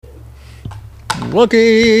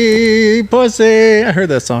Wookie pussy. I heard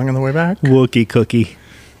that song on the way back. Wookie cookie.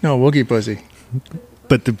 No, Wookie pussy.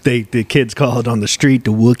 But the kids call it on the street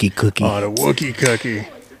the Wookie cookie. Oh, the Wookie cookie.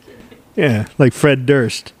 Yeah, like Fred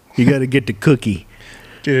Durst. You got to get the cookie.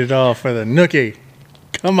 Did it all for the nookie.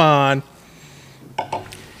 Come on.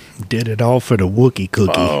 Did it all for the Wookie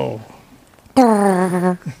cookie. Oh.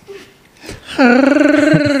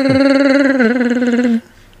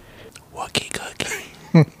 Wookie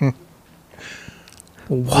cookie.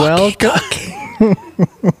 Welcome.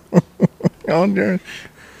 Oh, dear.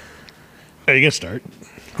 Are you going to start?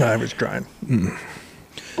 I was trying.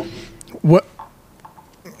 What?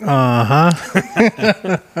 Uh-huh.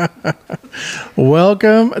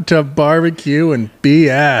 Welcome to Barbecue and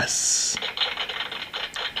BS.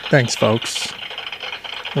 Thanks, folks.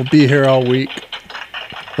 We'll be here all week.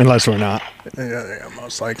 Unless we're not. Yeah,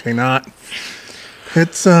 most likely not.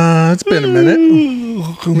 It's been a minute.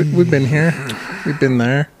 We've been here. We've been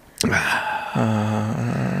there.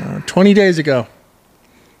 20 days ago.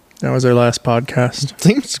 That was our last podcast.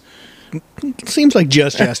 Seems like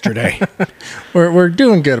just yesterday. We're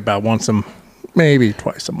doing good about maybe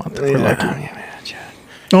twice a month. If we're lucky.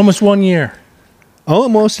 Almost 1 year.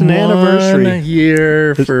 Almost an anniversary. 1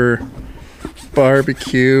 year for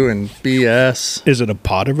barbecue and BS. Is it a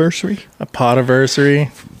potiversary? A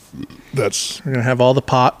potiversary. We're gonna have all the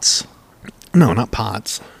pots. No, not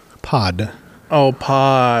pots. Pod. Oh,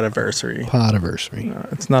 potiversary.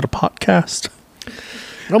 Potiversary. It's not a podcast.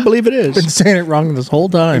 I don't believe it is. Been saying it wrong this whole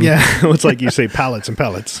time. Yeah, it's like you say pallets and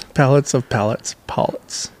pellets. Pallets of pallets.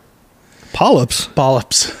 Polyps. Polyps?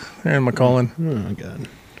 Polyps. Aaron McCullen. Oh, my God.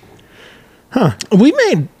 Huh. We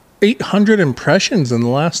made 800 impressions in the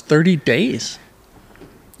last 30 days.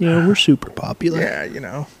 Yeah, we're super popular. Yeah, you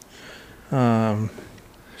know.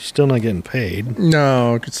 Still not getting paid.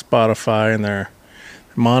 No, it's Spotify and their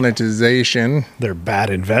monetization. They're bad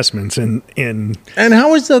investments in. And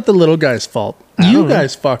how is that the little guy's fault? You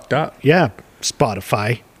guys fucked up. Yeah,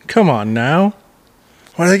 Spotify. Come on now.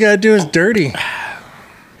 What they gotta do is dirty.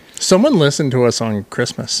 Someone listened to us on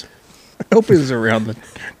Christmas. I hope it was around the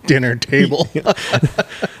dinner table.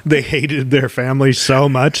 They hated their family so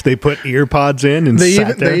much they put ear pods in and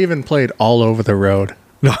they even played All Over the Road.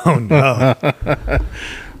 Oh no.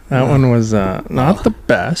 That one was not the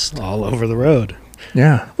best. All Over the Road.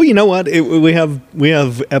 Yeah. Well, you know what? We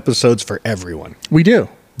have episodes for everyone. We do.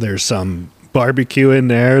 There's some barbecue in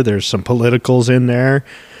there. There's some politicals in there.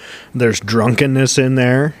 There's drunkenness in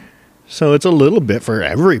there. So it's a little bit for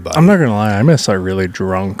everybody. I'm not going to lie. I miss our really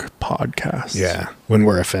drunk podcasts. Yeah. When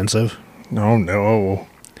we're offensive. No.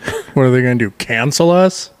 What are they going to do? Cancel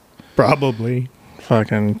us? Probably.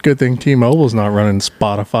 Fucking good thing T-Mobile's not running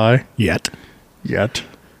Spotify. Yet. Yeah.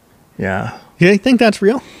 Yeah, you think that's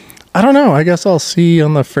real? I don't know. I guess I'll see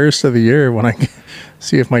on the first of the year when I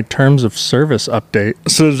see if my terms of service update.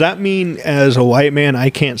 So does that mean as a white man, I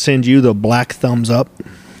can't send you the black thumbs up?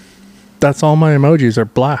 That's all my emojis are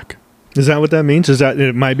black. Is that what that means?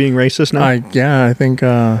 Am I being racist now? I think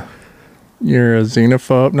you're a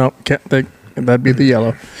xenophobe. No, that'd be the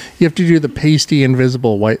yellow. You have to do the pasty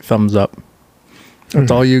invisible white thumbs up. That's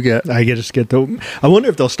all you get. I just get I wonder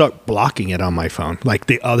if they'll start blocking it on my phone, like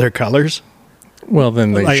the other colors. Well,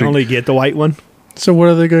 then I only get the white one. So what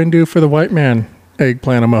are they going to do for the white man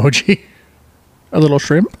eggplant emoji? A little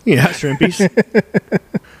shrimp? Yeah, shrimpies.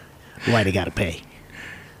 Why they gotta pay?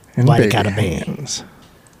 And why they gotta pay?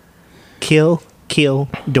 Kill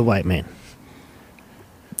the white man.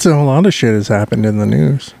 So a lot of shit has happened in the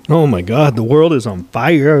news. Oh my God, the world is on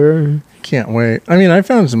fire. Can't wait. I mean, I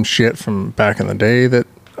found some shit from back in the day that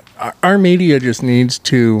our media just needs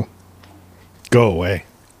to go away.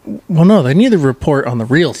 Well, no, they need to report on the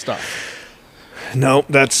real stuff. No,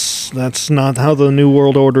 that's not how the new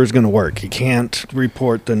world order is going to work. You can't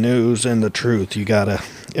report the news and the truth.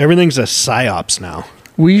 Everything's a psyops now.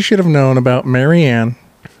 We should have known about Marianne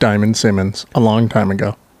Diamond Simmons a long time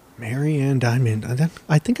ago. Marianne Diamond.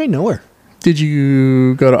 I think I know her. Did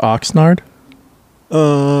you go to Oxnard?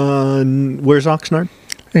 Where's Oxnard?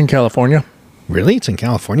 In California. Really? It's in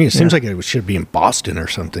California? It seems like it should be in Boston or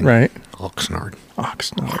something. Right. Oxnard.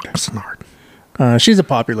 She's a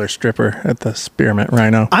popular stripper at the Spearmint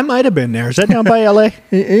Rhino. I might have been there. Is that down by L.A.?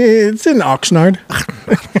 It's in Oxnard.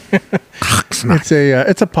 Oxnard.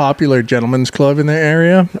 It's a popular gentleman's club in the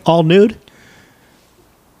area. All nude?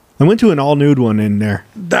 I went to an all nude one in there.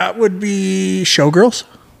 That would be Showgirls.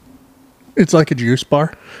 It's like a juice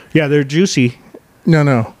bar. Yeah, they're juicy.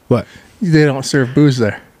 No. What? They don't serve booze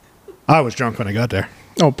there. I was drunk when I got there.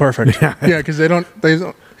 Oh, perfect. Yeah, because they don't.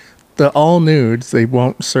 The all nudes, they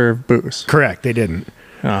won't serve booze. Correct, they didn't.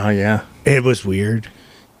 Oh, yeah. It was weird.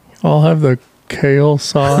 All have the kale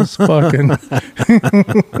sauce. Fucking.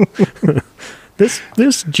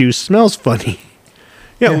 This juice smells funny.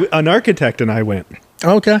 Yeah, an architect and I went.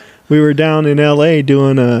 Okay. We were down in L.A.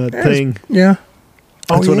 doing a thing. Yeah.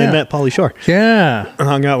 That's when I met Pauly Shore. Yeah. I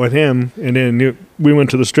hung out with him, and then we went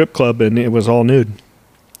to the strip club, and it was all nude.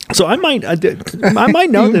 So I might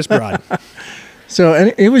know this broad. So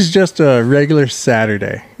and it was just a regular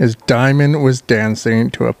Saturday as Diamond was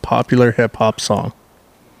dancing to a popular hip hop song.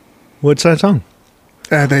 What's that song?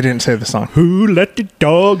 They didn't say the song. Who let the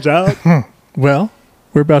dogs out? Well,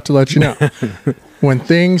 we're about to let you know. When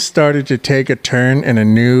things started to take a turn in a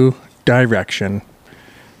new direction,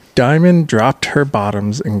 Diamond dropped her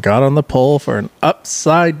bottoms and got on the pole for an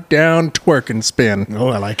upside down twerk and spin. Oh,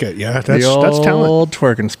 I like it. Yeah, That's talent. Old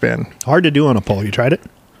twerk and spin. Hard to do on a pole. You tried it?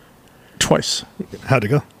 Twice. How'd it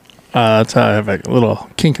go? That's how I have a little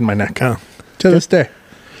kink in my neck. Oh. To this day.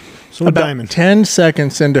 So About Diamond. 10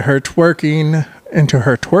 seconds into her twerk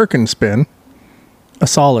and spin, a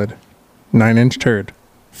solid 9-inch turd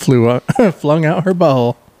flung out her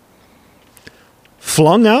butthole.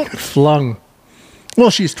 Flung out? Flung. Well,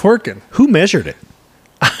 she's twerking. Who measured it?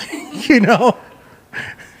 You know?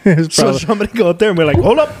 So somebody go up there and be like,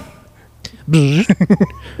 hold up.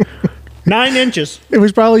 9 inches. It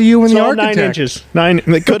was probably you and the all architect. 9 inches.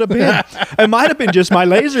 It could have been. It might have been just my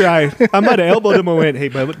laser eye. I might have elbowed him and went, hey,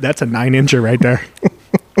 bud, that's a 9-incher right there.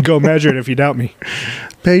 Go measure it if you doubt me.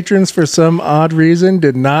 Patrons, for some odd reason,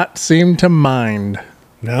 did not seem to mind.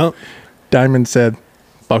 No. Diamond said,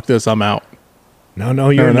 fuck this, I'm out. No,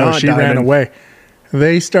 you're not. She Diamond. ran away.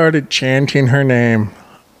 They started chanting her name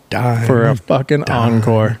Diamond, for a fucking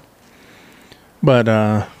encore. But,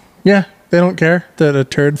 yeah, they don't care that a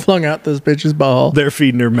turd flung out this bitch's butthole. They're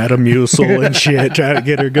feeding her Metamucil and shit, trying to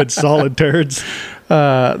get her good solid turds.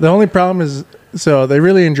 The only problem is, so they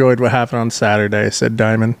really enjoyed what happened on Saturday, said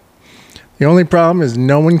Diamond. The only problem is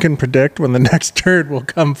no one can predict when the next turd will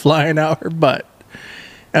come flying out her butt.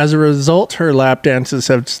 As a result, her lap dances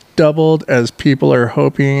have doubled as people are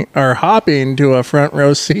hopping to a front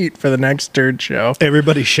row seat for the next turd show.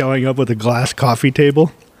 Everybody's showing up with a glass coffee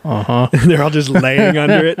table. Uh-huh. They're all just laying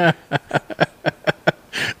under it.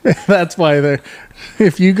 That's why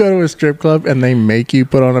if you go to a strip club and they make you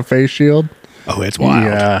put on a face shield. Oh, it's wild.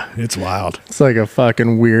 Yeah. It's wild. It's like a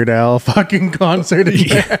fucking Weird Al fucking concert.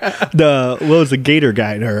 What was the Gator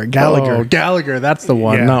guy? Or Gallagher. Oh, Gallagher, that's the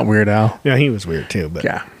one, Yeah. not Weird Al. Yeah, he was weird too. But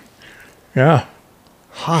Yeah.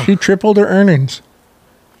 Huh. She tripled her earnings.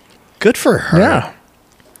 Good for her. Yeah.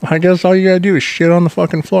 I guess all you gotta do is shit on the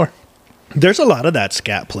fucking floor. There's a lot of that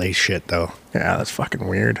scat play shit, though. Yeah, that's fucking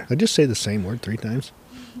weird. I just say the same word 3 times,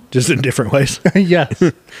 just in different ways.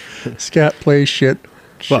 Yes. Scat play shit.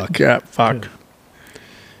 Fuck. Yeah, fuck.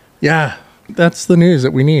 Yeah, that's the news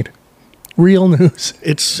that we need. Real news.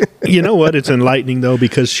 It's, you know what? It's enlightening, though,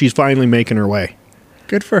 because she's finally making her way.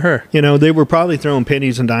 Good for her. You know, they were probably throwing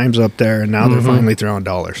pennies and dimes up there, and now they're finally throwing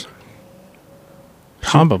dollars.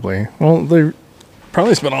 Probably. Well, they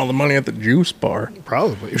probably spent all the money at the juice bar.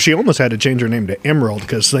 Probably. She almost had to change her name to Emerald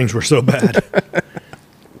because things were so bad.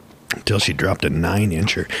 Until she dropped a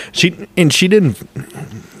 9-incher.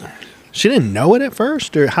 She didn't know it at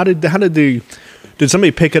first, or did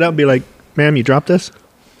somebody pick it up and be like, "Ma'am, you dropped this"?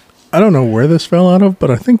 I don't know where this fell out of,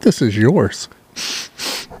 but I think this is yours.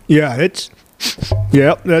 Yeah,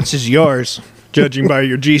 yep, that's just yours, judging by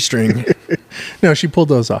your G-string. No, she pulled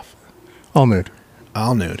those off. All nude.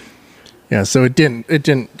 All nude. Yeah, so it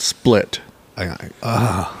didn't split.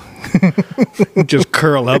 Just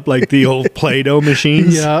curl up like the old Play-Doh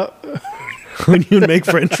machines. Yeah. When you make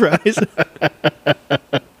French fries.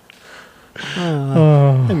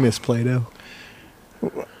 I miss Play-Doh.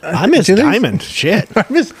 I miss Diamond. Shit. I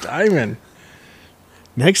miss Diamond.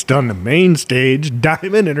 Next on the main stage,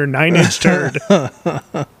 Diamond and her 9-inch turd.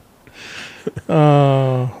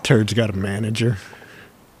 Turd's got a manager.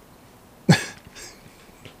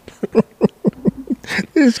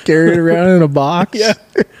 Just carry it around in a box. Yeah.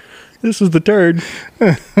 This is the turd.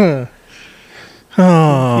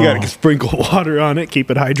 Oh. You got to sprinkle water on it, keep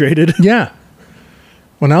it hydrated. Yeah.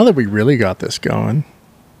 Well, now that we really got this going,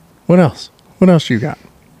 what else? What else you got?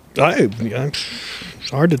 It's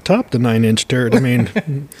hard to top the 9-inch turd. I mean,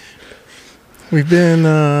 we've been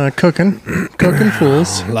cooking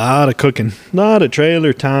fools. A lot of cooking. A lot of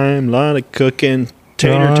trailer time. A lot of cooking.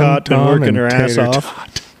 Tater Tot been working her ass off.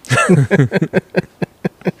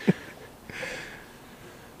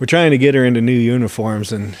 We're trying to get her into new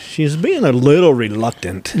uniforms, and she's being a little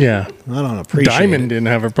reluctant. Yeah. I don't appreciate Diamond it. didn't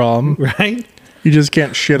have a problem. Right? You just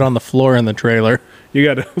can't shit on the floor in the trailer. We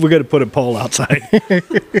got to put a pole outside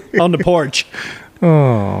on the porch.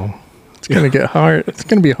 Oh. It's going to get hard. It's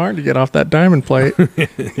going to be hard to get off that diamond plate.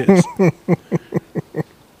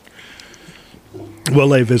 We'll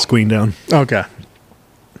lay Visqueen down. Okay.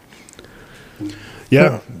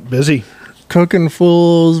 Yeah, busy. Cooking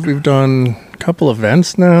Fools. We've done a couple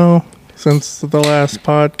events now since the last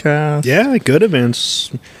podcast. Yeah, good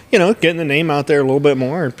events. You know, getting the name out there a little bit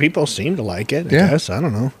more. People seem to like it, I guess. I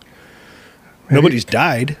don't know. Maybe. Nobody's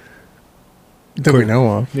died. That we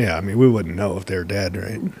know of. Yeah, I mean, we wouldn't know if they're dead,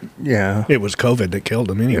 right? Yeah. It was COVID that killed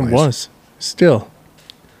them anyways. It was. Still.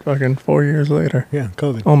 Fucking 4 years later. Yeah,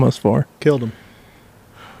 COVID. Almost 4. Killed them.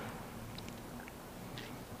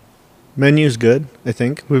 Menu's good, I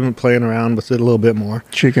think. We've been playing around with it a little bit more.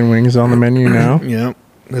 Chicken wings on the menu now. Yeah.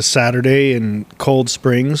 This Saturday in Cold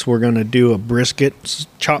Springs, we're going to do a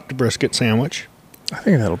chopped brisket sandwich. I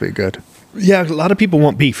think that'll be good. Yeah, a lot of people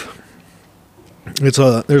want beef. There's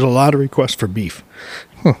a lot of requests for beef.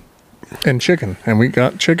 Huh. And chicken. And we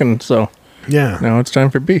got chicken, so yeah. Now it's time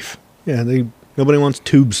for beef. Yeah, nobody wants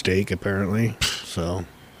tube steak, apparently. So,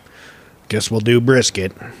 guess we'll do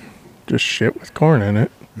brisket. Just shit with corn in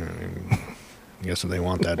it. I guess if they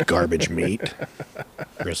want that garbage meat.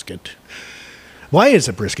 Brisket. Why is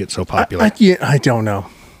a brisket so popular? I don't know.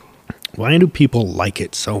 Why do people like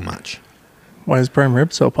it so much? Why is prime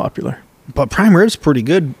rib so popular? But prime rib's pretty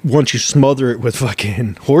good once you smother it with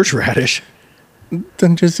fucking horseradish.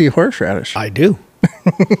 Then just eat horseradish. I do.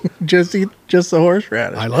 Just eat just the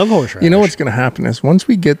horseradish. I love horseradish. You know what's going to happen is once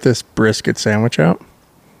we get this brisket sandwich out,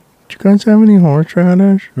 do you guys have any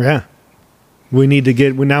horseradish? Yeah. We need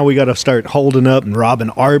to now we got to start holding up and robbing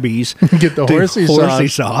Arby's. Get the horsey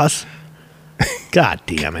sauce. God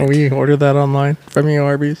damn it. Can we order that online from you,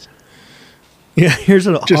 Arby's? Yeah, here's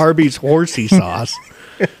an Arby's horsey sauce.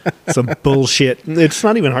 Some bullshit. It's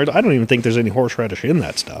not even hard. I don't even think there's any horseradish in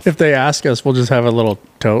that stuff. If they ask us, we'll just have a little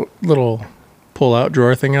pull-out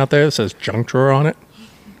drawer thing out there that says junk drawer on it.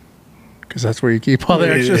 Because that's where you keep all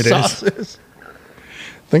the extra sauces.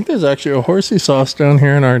 I think there's actually a horsey sauce down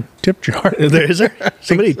here in our tip jar. Is there?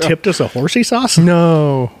 Somebody tipped us a horsey sauce?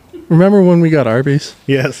 No. Remember when we got Arby's?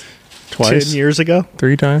 Yes. Twice. 10 years ago?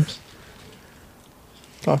 3 times.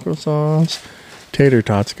 Taco sauce. Tater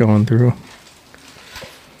tots going through.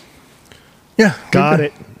 Yeah. Got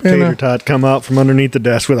it. Tater tot come out from underneath the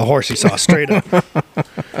desk with a horsey sauce straight up.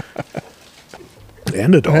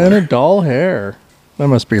 And a doll. And a doll hair. That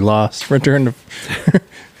must be lost. Return to...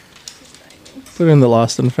 Put in the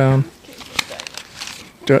lost and found.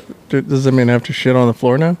 Does that mean I have to shit on the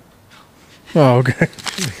floor now? Oh, okay.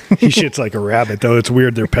 He shits like a rabbit, though. It's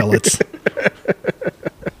weird. They're pellets.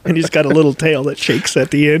 And he's got a little tail that shakes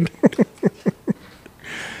at the end.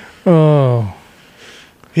 Oh.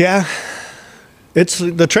 Yeah.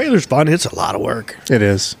 The trailer's fun. It's a lot of work. It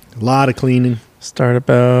is. A lot of cleaning. Start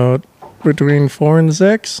about between 4 and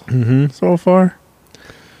 6 so far.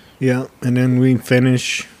 Yeah. And then we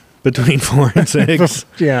finish between 4 and 6.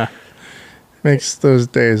 Yeah. Makes those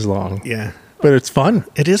days long. Yeah. But it's fun.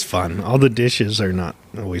 It is fun. All the dishes are not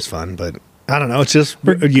always fun, but I don't know. It's just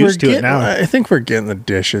we're used to it now. I think we're getting the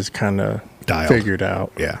dishes kind of figured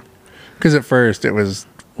out. Yeah. Because at first it was,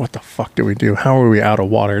 what the fuck do we do? How are we out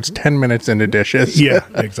of water? It's 10 minutes into dishes. Yeah,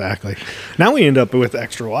 exactly. Now we end up with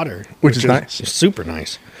extra water, which is nice. Super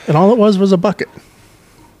nice. And all it was a bucket.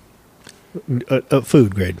 A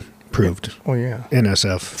food grade proved. Oh, yeah.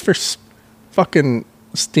 NSF. It's for fucking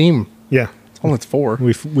steam. Yeah. That's all it's for.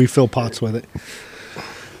 We fill pots with it.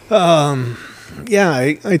 Yeah,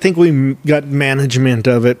 I think we got management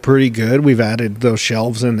of it pretty good. We've added those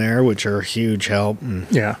shelves in there, which are a huge help. And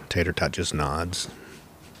yeah. Tater Tot just nods.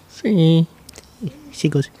 See? She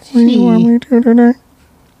goes, what do you want me to do today?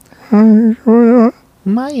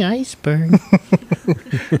 My iceberg.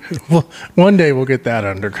 Well, one day we'll get that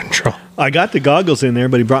under control. I got the goggles in there,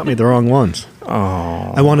 but he brought me the wrong ones.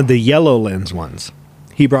 Oh. I wanted the yellow lens ones.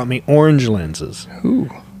 He brought me orange lenses. Who?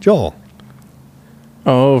 Joel.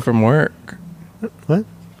 Oh, from work. What?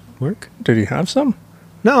 Work? Did he have some?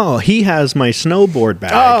 No, he has my snowboard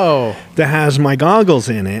bag that has my goggles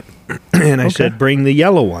in it. And I said, bring the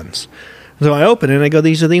yellow ones. So I open it and I go,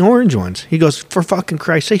 these are the orange ones. He goes, for fucking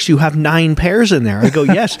Christ's sakes, you have 9 pairs in there. I go,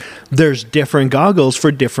 yes, there's different goggles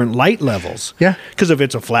for different light levels. Yeah. Because if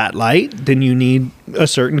it's a flat light, then you need a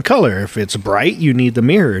certain color. If it's bright, you need the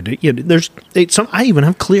mirrored. I even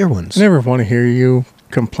have clear ones. I never want to hear you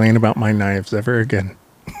complain about my knives ever again.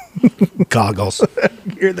 Goggles.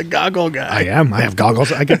 You're the goggle guy. I am. I have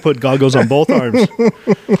goggles. I can put goggles on both arms.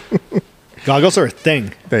 Goggles are a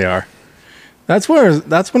thing. They are. That's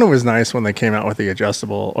when it was nice when they came out with the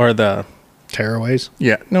adjustable or the tearaways.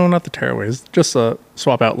 Yeah, no, not the tearaways. Just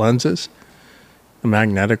swap out lenses, the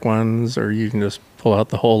magnetic ones, or you can just pull out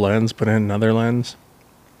the whole lens, put in another lens.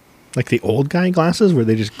 Like the old guy glasses where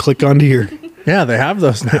they just click onto your... Yeah, they have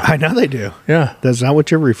those now. I know they do. Yeah. Is that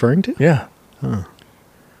what you're referring to? Yeah. Huh.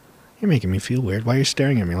 You're making me feel weird. Why are you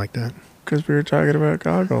staring at me like that? Because we were talking about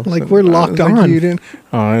goggles. Like we're locked on. Like you didn't.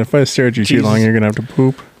 Oh, if I stare at you too long, you're going to have to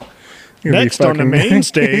poop. Next on the main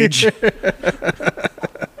stage.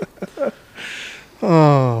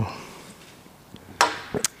 Oh.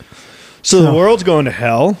 So the world's going to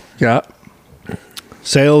hell. Yeah.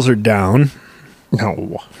 Sales are down.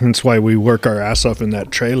 No. That's why we work our ass off in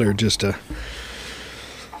that trailer just to...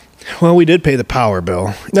 Well, we did pay the power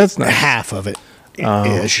bill. That's nice. Half of it.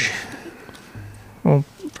 Ish. We'll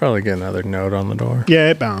probably get another note on the door. Yeah,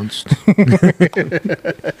 it bounced.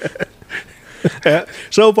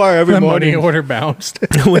 So far, every The morning... money order bounced.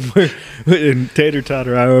 when in Tater Tot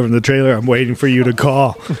or I over in the trailer, I'm waiting for you to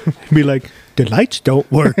call. Be like, the lights don't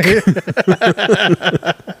work.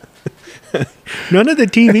 None of the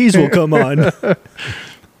TVs will come on.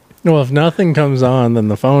 Well, if nothing comes on, then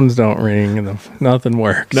the phones don't ring and nothing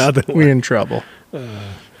works. We in trouble.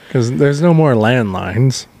 Because there's no more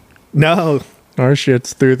landlines. No. Our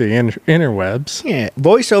shit's through the interwebs. Yeah,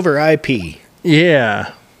 voice over IP.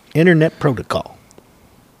 Yeah. Internet protocol.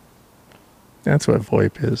 That's what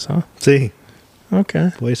VoIP is, huh? See?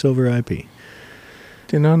 Okay. Voice over IP.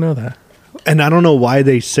 Did not know that. And I don't know why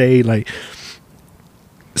they say, like...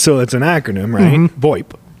 So it's an acronym, right? Mm-hmm.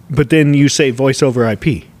 VoIP. But then you say voice over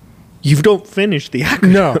IP. You don't finish the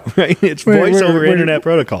acronym, No. right? It's voice over internet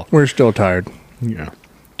protocol. We're still tired. Yeah.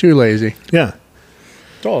 Too lazy. Yeah.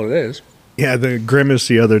 That's all it is. Yeah, the Grimace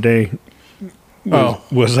the other day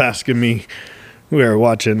was asking me, we were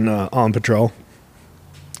watching On Patrol.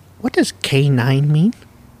 What does K9 mean?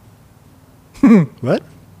 What?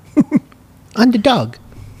 On the dog.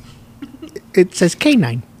 It says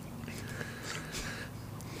K9.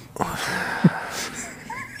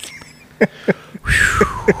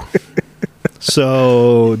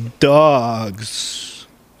 So dogs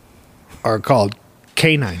are called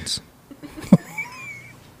canines.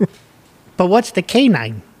 But what's the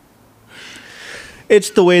canine?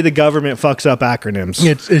 It's the way the government fucks up acronyms.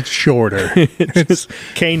 It's shorter. It's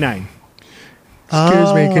canine.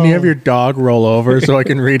 Excuse me, can you have your dog roll over so I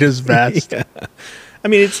can read his vest? Yeah. I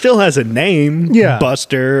mean, it still has a name. Yeah.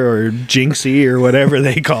 Buster or Jinxie or whatever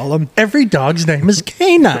they call them. Every dog's name is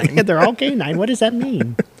canine. Yeah, they're all canine. What does that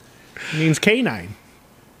mean? It means canine.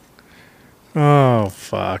 Oh,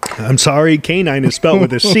 fuck. I'm sorry, canine is spelled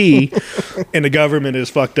with a C, and the government has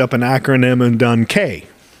fucked up an acronym and done K.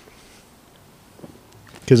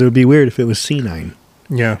 Because it would be weird if it was C9.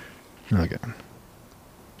 Yeah. Okay.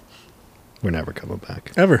 We're never coming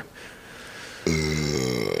back. Ever.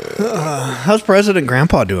 How's President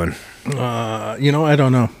Grandpa doing? I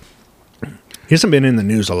don't know. He hasn't been in the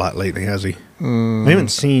news a lot lately, has he? I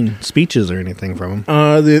haven't seen speeches or anything from him.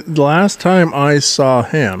 The last time I saw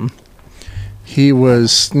him, he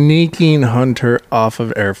was sneaking Hunter off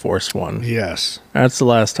of Air Force One. Yes. That's the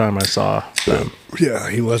last time I saw them. Yeah,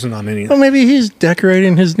 he wasn't on any. Well, maybe he's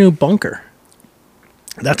decorating his new bunker.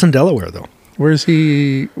 That's in Delaware, though. Where was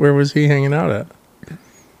he hanging out at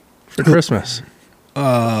for Christmas?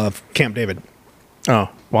 Camp David. Oh,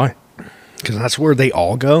 why? Because that's where they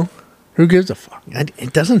all go. Who gives a fuck?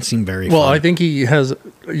 It doesn't seem very well, fun. I think his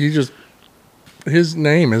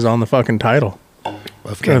name is on the fucking title.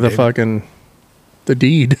 Of Camp David. The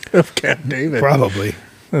deed of Camp David. Probably.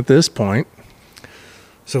 At this point.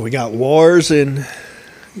 So we got wars in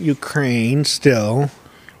Ukraine still.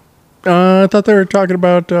 I thought they were talking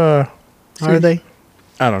about... Are they?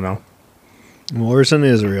 I don't know. Wars in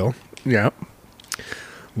Israel. Yeah.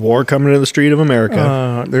 War coming to the street of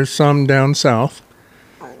America. There's some down south.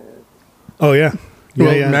 Oh, yeah.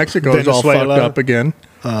 Yeah. Mexico's all fucked up again.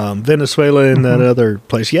 Venezuela and that other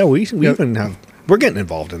place. Yeah, we even have... We're getting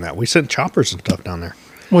involved in that. We sent choppers and stuff down there.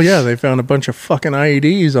 Well, yeah, they found a bunch of fucking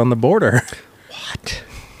IEDs on the border. What?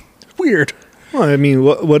 Weird. Well, I mean,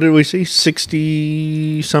 what did we see?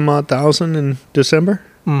 60-some-odd thousand in December?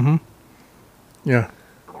 Mm-hmm. Yeah.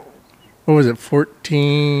 What was it,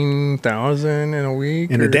 14,000 in a week?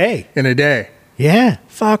 In a day. In a day. Yeah.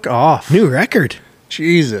 Fuck off. New record.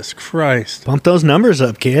 Jesus Christ. Bump those numbers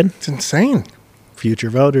up, kid. It's insane. Future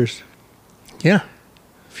voters. Yeah.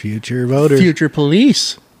 Future voters. Future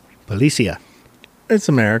police. Policia. It's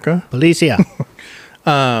America. Policia.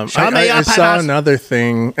 I saw another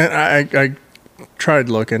thing, and I tried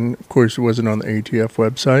looking. Of course, it wasn't on the ATF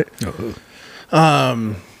website.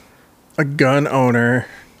 A gun owner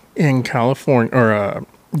in California, or a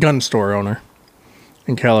gun store owner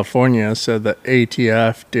in California, said that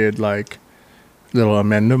ATF did like little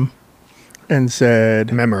amendum and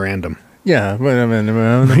said Memorandum. Yeah.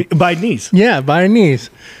 Bidenese. Yeah, Bidenese.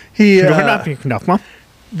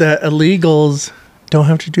 The illegals don't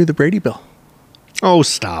have to do the Brady Bill. Oh,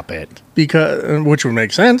 stop it. Which would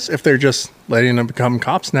make sense if they're just letting them become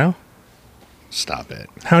cops now. Stop it.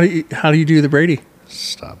 How do you do the Brady?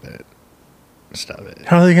 Stop it. Stop it.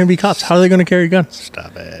 How are they going to be cops? How are they going to carry guns?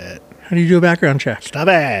 Stop it. How do you do a background check? Stop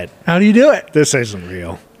it. How do you do it? This isn't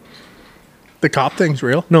real. The cop thing's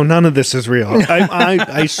real? No, none of this is real.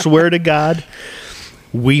 I swear to God,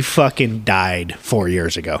 we fucking died 4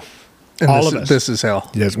 years ago. And all of us. This is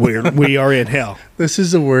hell. Yes, we are in hell. This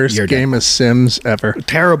is the worst game of Sims ever.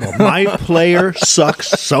 Terrible. My player sucks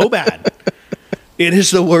so bad. It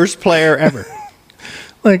is the worst player ever.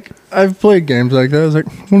 Like, I've played games like that. I was like,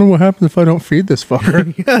 I wonder what happens if I don't feed this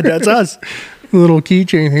fucker. Yeah, that's us. The little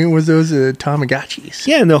keychain thing was those Tamagotchis.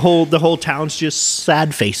 Yeah, and the whole town's just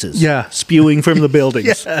sad faces. Yeah. Spewing from the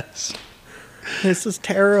buildings. Yes. This is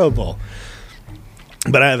terrible.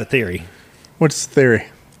 But I have a theory. What's the theory?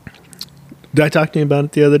 Did I talk to you about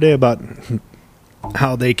it the other day about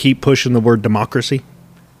how they keep pushing the word democracy?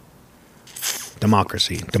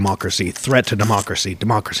 Democracy, threat to democracy,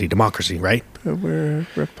 right? But we're a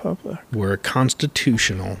republic. We're a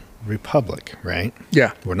constitutional republic, right?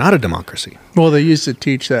 Yeah. We're not a democracy. Well, they used to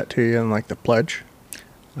teach that to you in like the pledge.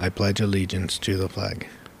 I pledge allegiance to the flag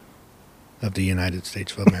of the United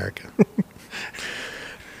States of America.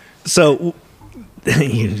 So,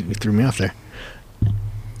 you threw me off there.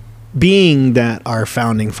 Being that our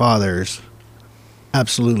founding fathers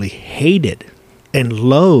absolutely hated and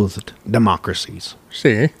loathed democracies.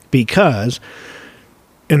 See? Because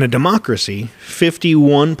in a democracy,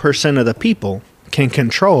 51% of the people can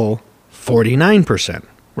control 49%,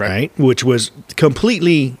 right? Which was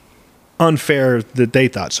completely unfair that they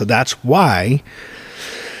thought. So that's why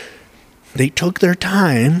they took their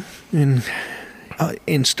time and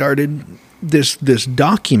started this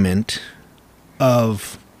document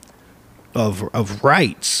of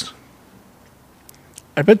rights.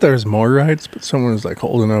 I bet there's more rights, but someone was like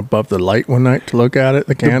holding it above the light one night to look at it.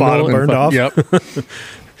 The candle bottom burned off. Yep.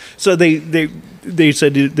 So they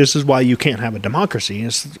said this is why you can't have a democracy.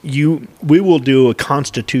 We will do a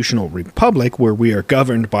constitutional republic where we are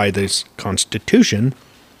governed by this constitution.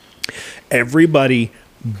 Everybody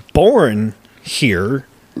born here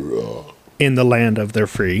in the land of their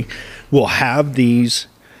free will have these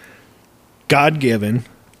God-given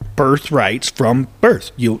birthrights from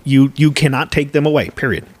birth. You cannot take them away.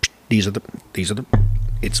 Period. These are the.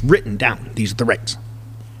 It's written down. These are the rights.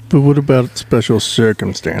 But what about special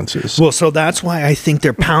circumstances? Well, so that's why I think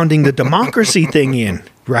they're pounding the democracy thing in,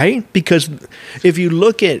 right? Because if you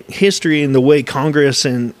look at history and the way Congress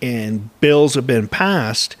and bills have been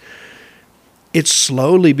passed, it's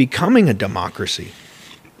slowly becoming a democracy.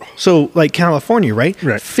 So, like California, right?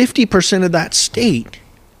 50% of that state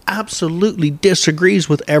absolutely disagrees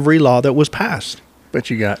with every law that was passed. But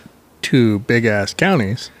you got two big-ass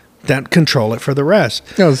counties that control it for the rest.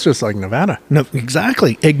 No, it's just like Nevada. No,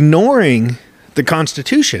 exactly. Ignoring the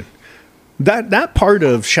Constitution. That part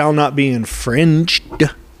of shall not be infringed,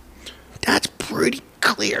 that's pretty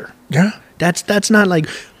clear. Yeah. That's not like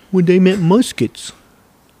when they meant muskets.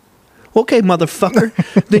 Okay, motherfucker.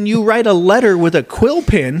 Then you write a letter with a quill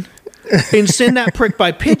pen and send that prick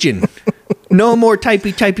by pigeon. No more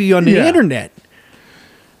typey on the internet.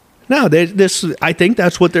 No, I think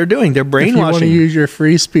that's what they're doing. They're brainwashing. If you want to use your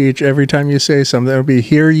free speech every time you say something, it'll be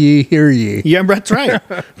hear ye, hear ye. Yeah, that's right.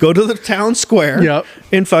 Go to the town square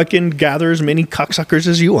and fucking gather as many cocksuckers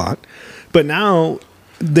as you want. But now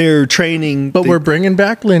they're training. But we're bringing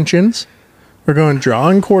back lynchings. We're going to draw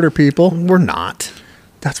and quarter people. We're not.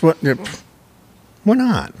 That's what. We're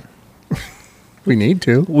not. We need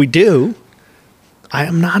to. We do. I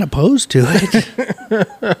am not opposed to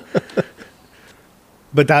it.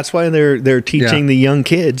 But that's why they're teaching the young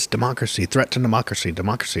kids democracy, threat to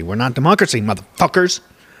democracy. We're not democracy, motherfuckers.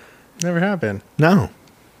 Never have been. No.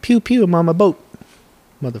 Pew pew, mama boat,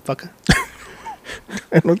 motherfucker.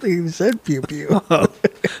 I don't think you said pew pew. Oh,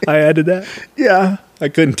 I added that? Yeah. I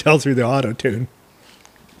couldn't tell through the auto-tune.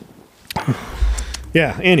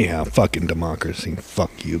 Yeah, anyhow, fucking democracy.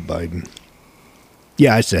 Fuck you, Biden.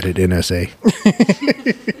 Yeah, I said it, NSA.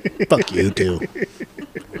 Fuck you, too.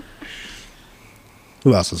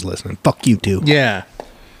 Who else is listening? Fuck you, too. Yeah.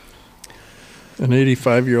 An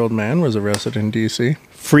 85-year-old man was arrested in D.C.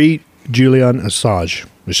 Free Julian Assange.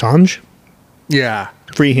 Assange? Yeah.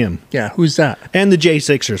 Free him. Yeah, who's that? And the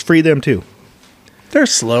J6ers. Free them, too. They're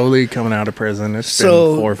slowly coming out of prison. It's been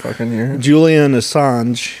 4 fucking years. Julian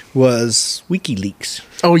Assange was WikiLeaks.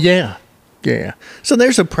 Oh, yeah. Yeah. So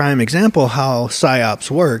there's a prime example how PSYOPs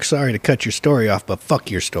work. Sorry to cut your story off, but fuck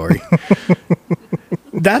your story.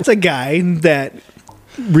 That's a guy that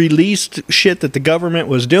released shit that the government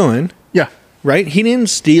was doing. Yeah. Right? He didn't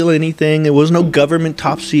steal anything. There was no government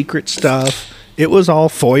top secret stuff. It was all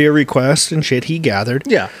FOIA requests and shit he gathered.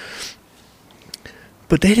 Yeah.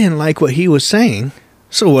 But they didn't like what he was saying.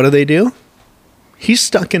 So what do? He's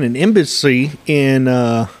stuck in an embassy in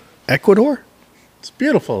Ecuador. It's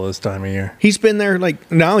beautiful this time of year. He's been there,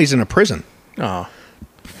 like, now he's in a prison. Oh.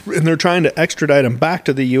 And they're trying to extradite him back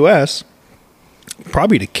to the U.S.,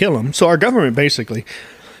 probably to kill him. So our government basically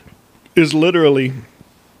is literally,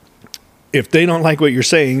 if they don't like what you're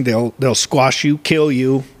saying, they'll squash you, kill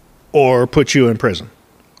you, or put you in prison.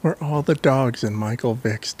 We're all the dogs in Michael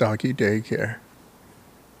Vick's doggy daycare.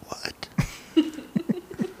 What?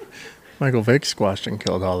 Michael Vick squashed and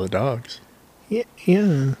killed all the dogs.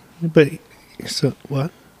 Yeah. But, so,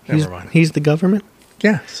 what? Never mind. He's the government?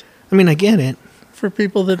 Yes. I mean, I get it. For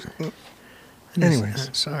people that...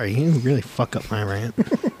 Anyways. Sorry, you really fuck up my rant.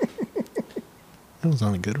 That was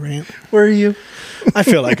on a good rant. Where are you? I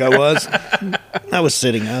feel like I was. I was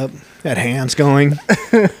sitting up, had hands going.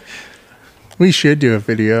 We should do a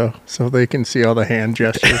video so they can see all the hand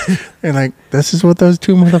gestures. And like, this is what those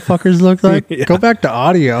two motherfuckers look like? Yeah. Go back to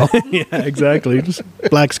audio. Yeah, exactly. Just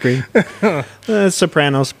black screen.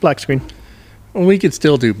 Sopranos, black screen. We could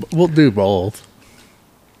still we'll do both.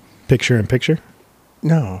 Picture in picture?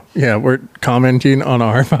 No. Yeah, we're commenting on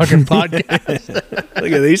our fucking podcast.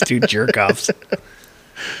 Look at these two jerk-offs.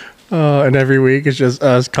 And every week it's just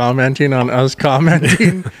us commenting on us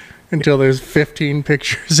commenting until there's 15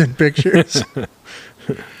 pictures in pictures.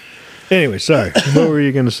 Anyway, sorry. What were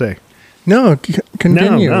you going to say? No,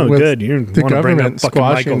 continue. No, with good. You the want to bring up government fucking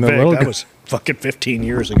Michael squashing the Vick. little That was fucking 15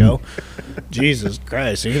 years ago. Jesus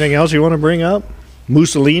Christ. Anything else you want to bring up?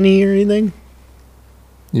 Mussolini or anything?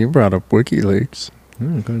 You brought up WikiLeaks.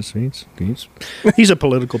 He's a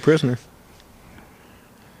political prisoner.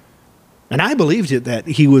 And I believed it that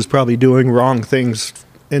he was probably doing wrong things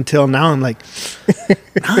until now. I'm like, no,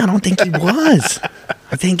 I don't think he was.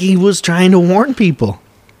 I think he was trying to warn people.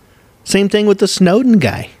 Same thing with the Snowden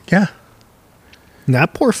guy. Yeah. And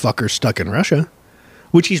that poor fucker's stuck in Russia,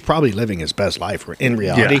 which he's probably living his best life in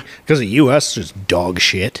reality because the U.S. is dog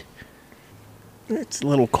shit. It's a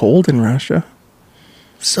little cold in Russia.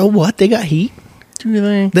 So what? They got heat? Do you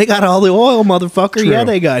think? They got all the oil, motherfucker. True. Yeah,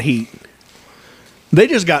 they got heat. They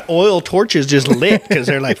just got oil torches just lit because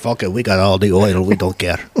they're like, fuck it, we got all the oil, we don't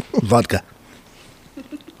care. Vodka.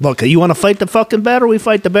 You want to fight the fucking bear or we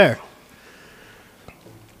fight the bear?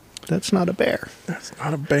 That's not a bear. That's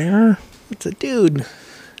not a bear? It's a dude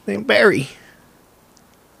named Barry.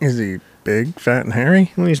 Is he big, fat, and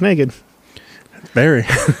hairy? Well, he's naked. That's Barry.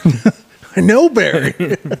 I know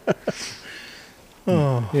Barry.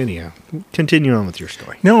 Oh. Anyhow, continue on with your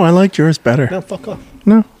story. No, I liked yours better. No, fuck off.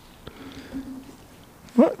 No.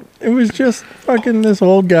 What? It was just fucking this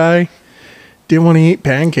old guy didn't want to eat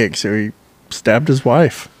pancakes, so he stabbed his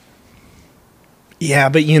wife. Yeah,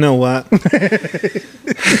 but you know what?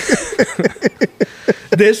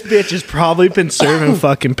 This bitch has probably been serving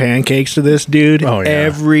fucking pancakes to this dude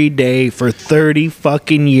every day for 30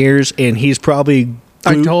 fucking years, and he's probably...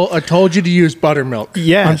 I told you to use buttermilk.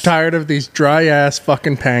 Yes. I'm tired of these dry ass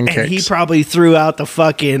fucking pancakes. And he probably threw out the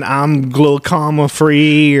fucking I'm glaucoma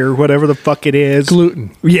free or whatever the fuck it is. Gluten.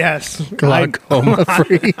 Yes. Glaucoma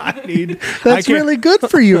free. That's really good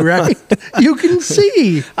for you, right? You can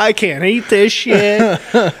see. I can't eat this shit.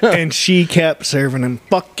 And she kept serving him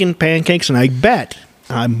fucking pancakes, and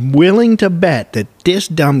I'm willing to bet that this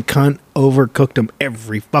dumb cunt overcooked them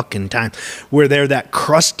every fucking time. Where they're that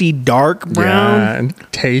crusty dark brown. Yeah,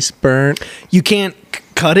 and taste burnt. You can't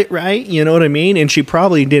cut it right, you know what I mean? And she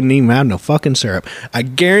probably didn't even have no fucking syrup. I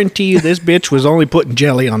guarantee you this bitch was only putting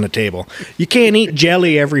jelly on the table. You can't eat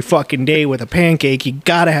jelly every fucking day with a pancake. You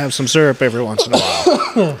gotta have some syrup every once in a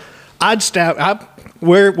while. I'd stab...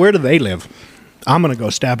 Where do they live? I'm gonna go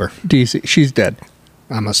stab her. DC. She's dead.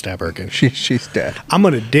 I'm gonna stab her again. She's dead. I'm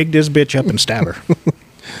gonna dig this bitch up and stab her.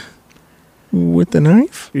 With the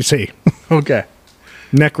knife? You see. Okay.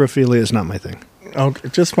 Necrophilia is not my thing. Okay.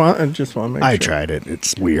 Just want to make sure. I tried it.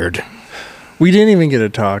 It's weird. We didn't even get to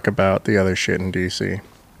talk about the other shit in DC.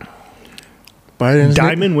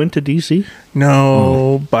 Diamond went to DC?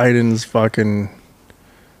 No, Biden's fucking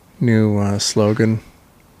new slogan.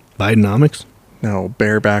 Bidenomics? No,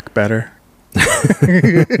 Bareback Better.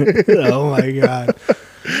 Oh my God.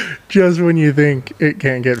 Just when you think it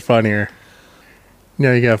can't get funnier.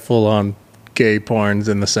 Now you got full on gay porns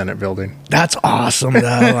in the Senate building. That's awesome though.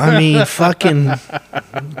 I mean, fucking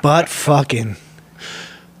butt fucking.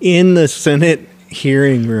 in the Senate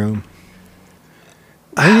hearing room.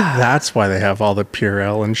 Maybe that's why they have all the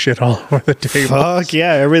Purell and shit all over the table. Fuck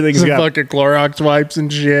yeah, everything's got fucking Clorox wipes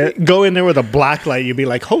and shit. Go in there with a black light, you'd be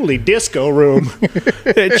like, holy disco room.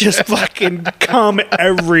 It just fucking come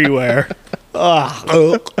everywhere.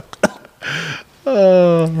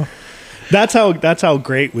 That's how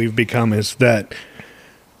great we've become, is that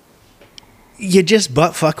you just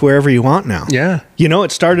butt fuck wherever you want now. Yeah. You know,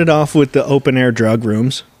 it started off with the open air drug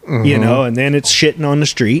rooms, you know, and then it's shitting on the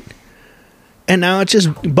street. And now it's just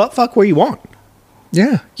butt fuck where you want.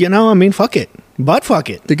 Yeah. You know, I mean, fuck it. Butt fuck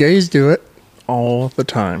it. The gays do it all the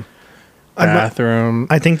time. Bathroom.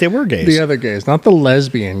 I think they were gays. The other gays, not the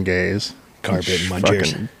lesbian gays. Carpet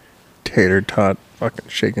munchers. Fucking tater tot fucking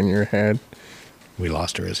shaking your head. We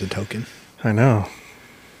lost her as a token. I know.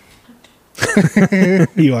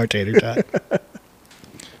 You are tater tot.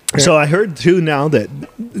 So I heard too now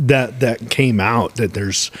that came out that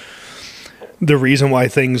there's the reason why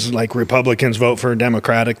things like Republicans vote for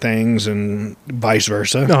Democratic things and vice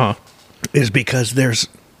versa is because there's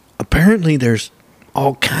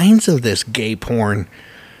all kinds of this gay porn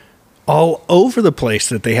all over the place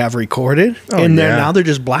that they have recorded, and now they're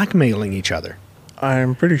just blackmailing each other.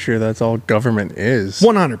 I'm pretty sure that's all government is.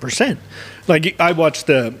 100%. Like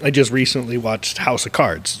I just recently watched House of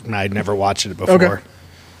Cards, and I'd never watched it before. Okay.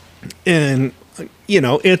 And you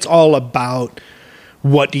know, it's all about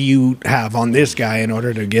what do you have on this guy in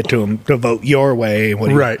order to get to him to vote your way.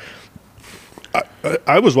 Right.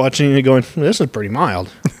 I was watching it going, this is pretty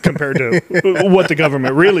mild compared to what the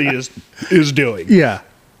government really is doing. Yeah.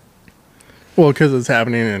 Well, because it's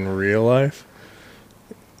happening in real life.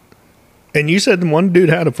 And you said one dude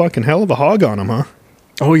had a fucking hell of a hog on him, huh?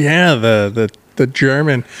 Oh, yeah, the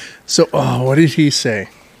German. So, what did he say?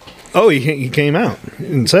 Oh, he came out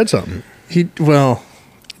and said something.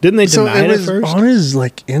 Didn't they deny it at first? On his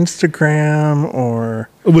Instagram, or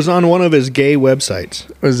it was on one of his gay websites.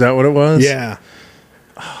 Was that what it was? Yeah.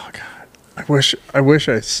 Oh God, I wish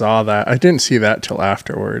I saw that. I didn't see that till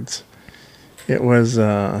afterwards. It was.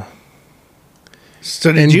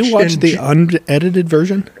 So did you watch the unedited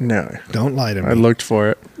version? No. Don't lie to me. I looked for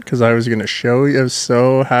it because I was going to show you. I was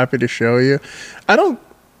so happy to show you. I don't.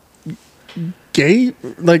 Gay,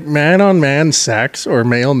 like man-on-man sex or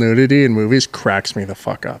male nudity in movies cracks me the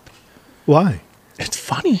fuck up. Why? It's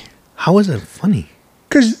funny. How is it funny?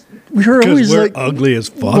 Because we're always like ugly as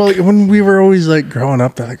fuck. Well, when we were always like growing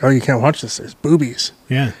up, they're like, "Oh, you can't watch this. There's boobies."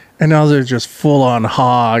 Yeah. And now they're just full on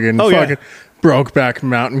hog and fucking Brokeback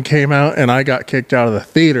Mountain came out, and I got kicked out of the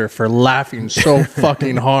theater for laughing so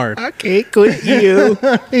fucking hard. I can't quit you.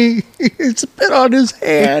 He spit on his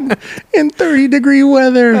hand in 30-degree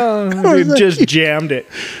weather. Oh, you just jammed it.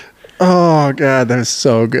 Oh God, that's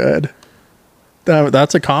so good.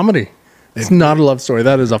 That's a comedy. It's not a love story.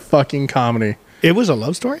 That is a fucking comedy. It was a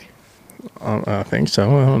love story? I think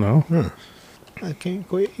so. I don't know. I can't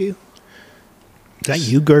quit you. Is that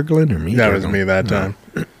you gurgling or me? That was me that time.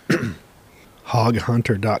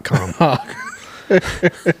 Hoghunter.com.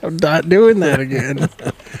 I'm not doing that again.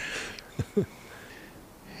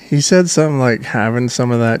 He said something like having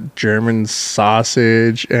some of that German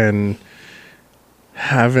sausage and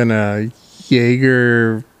having a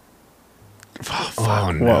Jaeger.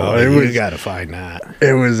 Oh no! You gotta find that.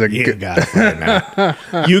 It was you gotta find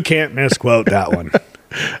that. You can't misquote that one.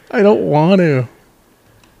 I don't want to.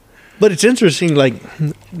 But it's interesting. Like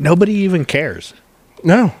nobody even cares.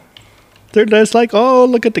 No. They're just like, oh,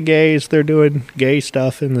 look at the gays. They're doing gay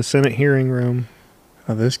stuff in the Senate hearing room.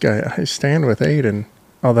 Oh, this guy, I stand with Aiden.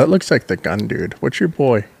 Oh, that looks like the gun dude. What's your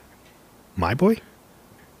boy? My boy?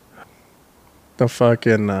 The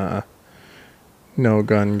fucking no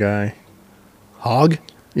gun guy. Hogg?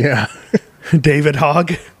 Yeah. David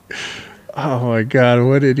Hogg? Oh my God,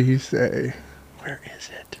 what did he say? Where is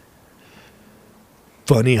it?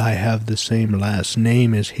 Funny, I have the same last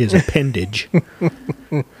name as his appendage.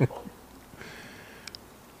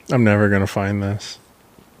 I'm never gonna find this.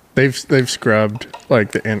 They've scrubbed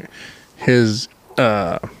like his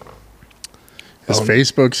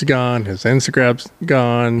Facebook's gone, his Instagram's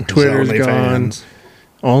gone, Twitter's gone,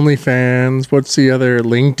 OnlyFans. What's the other?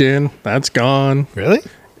 LinkedIn. That's gone. Really?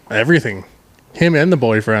 Everything. Him and the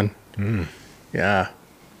boyfriend. Yeah.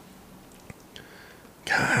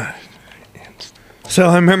 God. So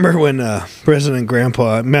I remember when President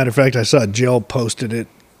Grandpa. Matter of fact, I saw Jill posted it.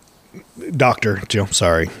 Dr. Jill,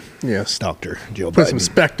 sorry. Yes. Dr. Jill Put Biden. some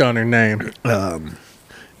spect on her name.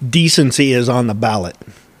 Decency is on the ballot.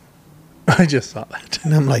 I just saw that.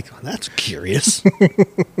 And I'm like, well, that's curious.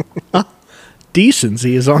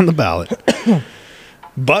 Decency is on the ballot.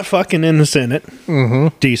 Butt fucking in the Senate.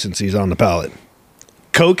 Decency is on the ballot.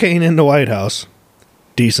 Cocaine in the White House.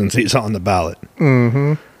 Decency's on the ballot.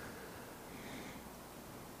 Mm-hmm.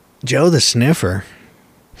 Joe the Sniffer.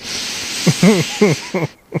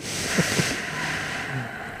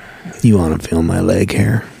 You want to feel my leg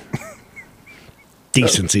hair?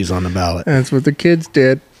 Decency's on the ballot. That's what the kids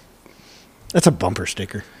did. That's a bumper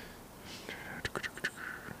sticker.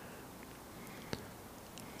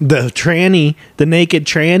 The naked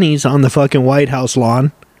trannies on the fucking White House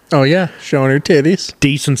lawn. Oh, yeah. Showing her titties.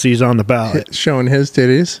 Decency's on the ballot. Showing his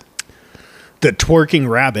titties. The twerking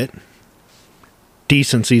rabbit.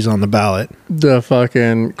 Decency's on the ballot. The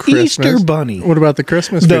fucking Christmas. Easter bunny. What about the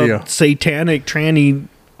Christmas video? The satanic tranny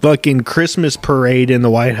fucking Christmas parade in the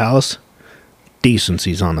White House.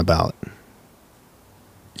 Decency's on the ballot.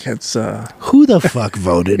 It's, Who the fuck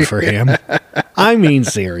voted for him? I mean,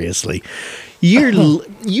 seriously.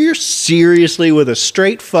 You're seriously, with a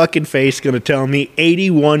straight fucking face, going to tell me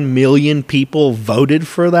 81 million people voted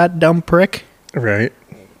for that dumb prick? Right.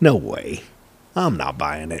 No way. I'm not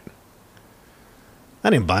buying it.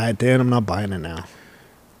 I didn't buy it then. I'm not buying it now.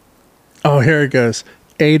 Oh, here it goes.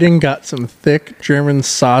 Aiden got some thick German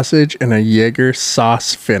sausage and a Jaeger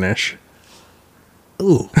sauce finish.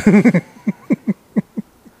 Ooh.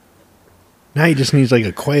 Now he just needs like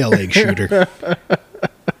a quail egg shooter.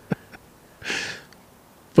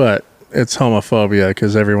 But it's homophobia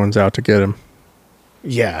because everyone's out to get him.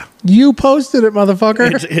 Yeah. You posted it,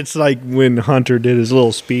 motherfucker. It's like when Hunter did his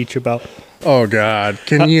little speech about... Oh, God.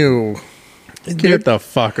 Can you get the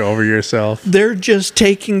fuck over yourself? They're just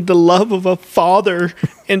taking the love of a father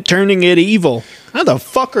and turning it evil. How the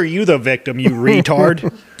fuck are you the victim, you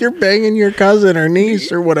retard? You're banging your cousin or niece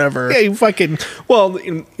or whatever. Yeah, you fucking... Well,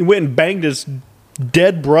 he went and banged his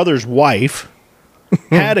dead brother's wife,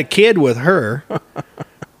 had a kid with her,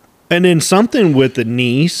 and then something with the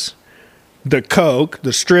niece, the coke,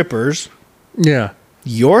 the strippers. Yeah.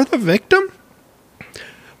 You're the victim?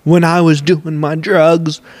 When I was doing my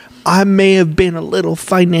drugs, I may have been a little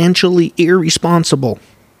financially irresponsible.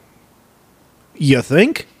 You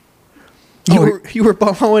think? You were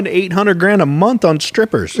borrowing $800,000 a month on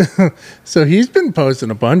strippers. So he's been posting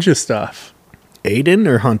a bunch of stuff. Aiden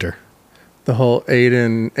or Hunter? The whole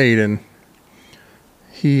Aiden.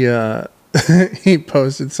 He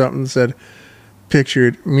posted something that said,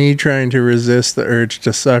 pictured me trying to resist the urge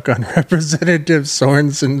to suck on Representative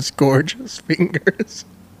Sorensen's gorgeous fingers.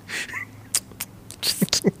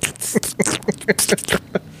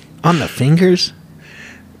 On the fingers?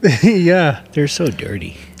 Yeah. They're so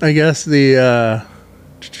dirty. I guess the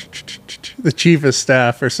chief of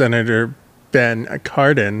staff for Senator Ben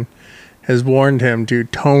Cardin has warned him to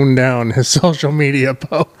tone down his social media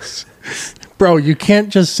posts. Bro, you can't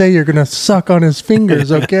just say you're going to suck on his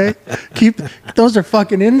fingers, okay? Those are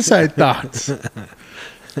fucking inside thoughts.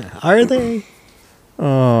 Are they?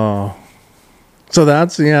 Oh. So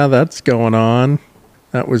that's going on.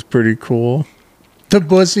 That was pretty cool. The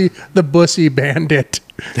bussy bandit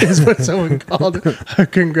is what someone called it. A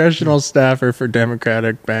congressional staffer for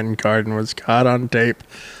Democratic Ben Cardin was caught on tape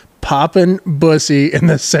popping bussy in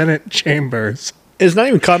the Senate chambers. It's not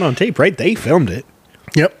even caught on tape, right? They filmed it.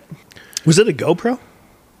 Yep. Was it a GoPro?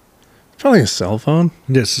 Probably a cell phone.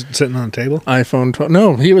 Just sitting on the table? iPhone 12.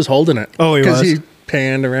 No, he was holding it. Oh, he was? Because he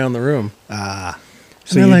panned around the room. Ah.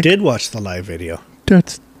 So you like, did watch the live video.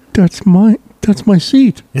 That's my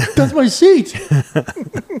seat. That's my seat.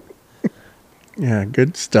 Yeah,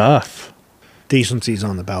 good stuff. Decency's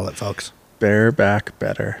on the ballot, folks. Bareback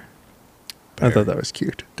Better. I thought that was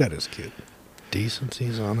cute. That is cute.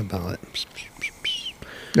 Decency's on the ballot.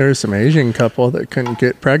 There was some Asian couple that couldn't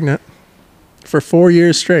get pregnant for 4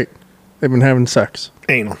 years straight. They've been having sex.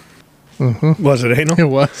 Anal. Mm-hmm. Was it anal? It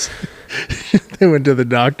was. They went to the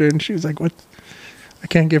doctor and she was like, "What? I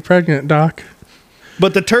can't get pregnant, doc."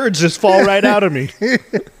 But the turds just fall right out of me.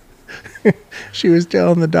 She was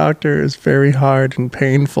telling the doctor it's very hard and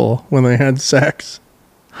painful when they had sex.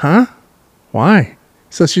 Huh? Why?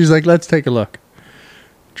 So she's like, "Let's take a look."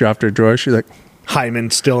 Dropped her drawer. She's like,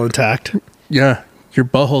 Hymen's still intact. "Yeah, your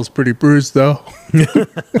butthole's pretty bruised though."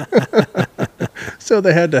 So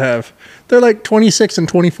they had to have, they're like 26 and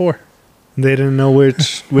 24. They didn't know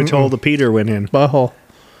which hole the Peter went in. Butthole.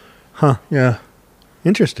 Huh. Yeah.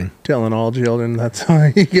 Interesting. Telling all children that's how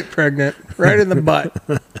you get pregnant. Right in the butt.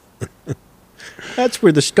 That's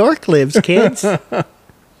where the stork lives, kids.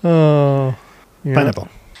 Oh. Yeah. Pineapple.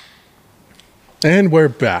 And we're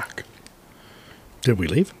back. Did we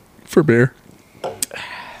leave? For beer.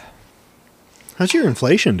 How's your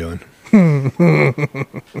inflation doing?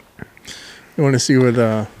 You want to see what,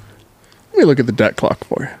 let me look at the debt clock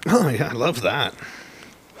for you. Oh, yeah, I love that.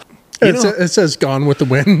 It says "Gone with the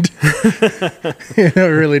Wind." It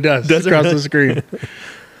really does. Does across it? the screen.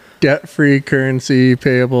 Debt-free currency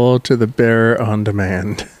payable to the bearer on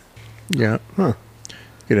demand. Yeah. Huh.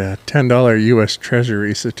 Get a $10 U.S.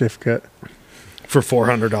 Treasury certificate For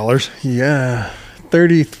 $400. Yeah,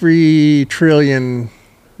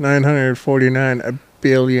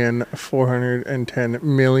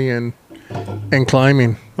 33,949,410,000,000 and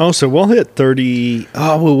climbing. Oh, so we'll hit 30.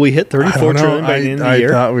 Oh, will we hit 34 trillion by the end of the year?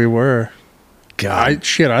 I thought we were. God.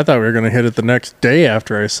 I thought we were going to hit it the next day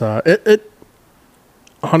after I saw it. It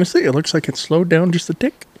honestly, it looks like it slowed down just a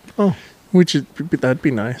tick. Oh, That'd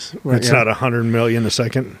be nice. But it's not 100 million a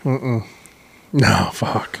second. No,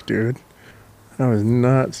 fuck, dude. That was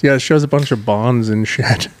nuts. Yeah, it shows a bunch of bonds and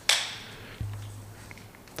shit.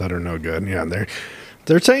 That are no good. Yeah,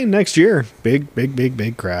 they're saying next year,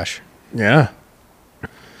 big crash. Yeah.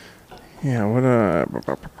 Yeah, what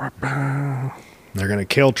They're gonna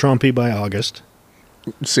kill Trumpy by August.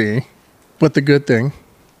 see. But the good thing,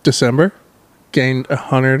 December gained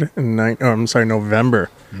November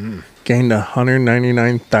gained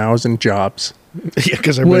 199,000 jobs. Yeah,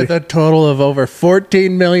 because With a total of over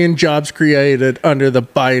 14 million jobs created under the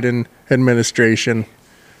Biden administration.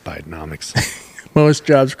 Bidenomics. Most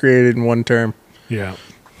jobs created in one term. Yeah.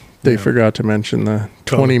 They forgot to mention the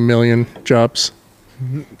 20 million jobs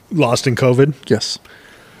Lost in COVID. Yes.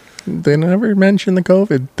 They never mentioned the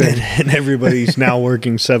COVID thing. And everybody's now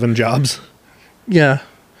working 7 jobs. Yeah.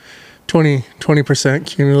 20%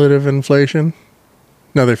 cumulative inflation.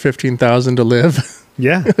 Another 15,000 to live.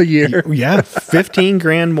 Yeah. A year. Yeah. 15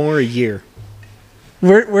 grand more a year.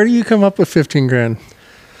 Where do you come up with 15 grand?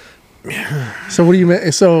 So what do you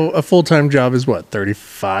make? So a full-time job is what,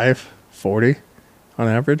 35, 40 on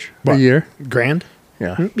average a year? Grand?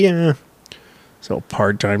 Yeah. Yeah. So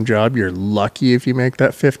part-time job, you're lucky if you make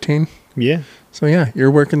that 15. Yeah. So yeah, you're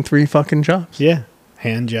working 3 fucking jobs. Yeah.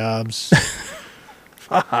 Hand jobs.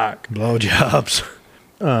 Fuck. Blow jobs.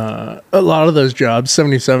 A lot of those jobs,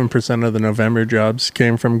 77% of the November jobs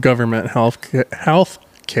came from government health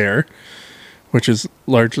care, which is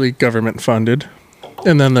largely government funded.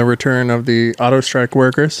 And then the return of the auto strike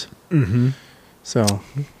workers. Mm-hmm. So,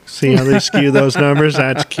 see how they skew those numbers?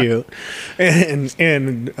 That's cute. And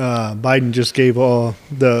Biden just gave all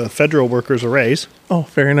the federal workers a raise. Oh,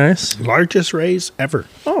 very nice. Largest raise ever.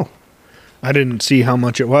 Oh. I didn't see how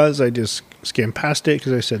much it was. I just skimmed past it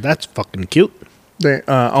because I said, that's fucking cute. They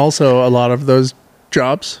also, a lot of those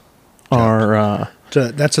jobs are...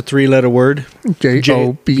 that's a 3-letter word.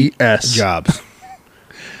 JOBS. Jobs.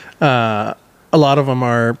 A lot of them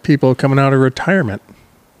are people coming out of retirement.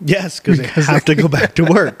 Yes, because they have to go back to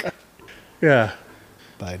work. Yeah.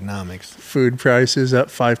 Bidenomics. Food prices up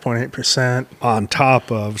 5.8%. On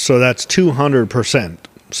top of, so that's 200%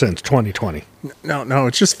 since 2020. No,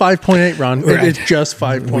 it's just 5.8, Ron. Right. It's just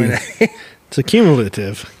 5.8. It's a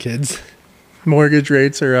cumulative, kids. Mortgage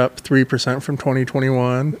rates are up 3% from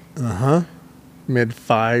 2021. Uh-huh.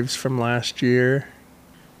 Mid-5s from last year.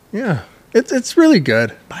 Yeah. It's really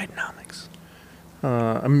good. Bidenomics.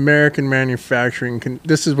 American manufacturing,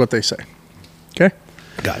 this is what they say. Okay?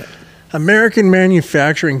 Got it. American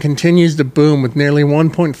manufacturing continues to boom with nearly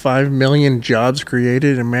 1.5 million jobs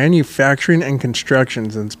created in manufacturing and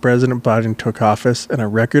construction since President Biden took office, and a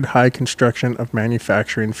record high construction of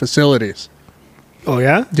manufacturing facilities. Oh,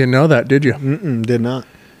 yeah? Didn't know that, did you? Did not.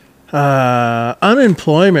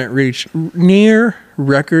 Unemployment reached near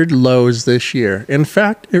record lows this year. In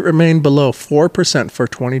fact, it remained below 4% for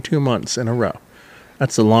 22 months in a row.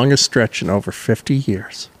 That's the longest stretch in over 50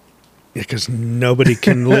 years. Yeah, because nobody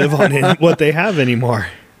can live on what they have anymore.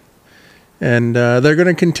 And they're going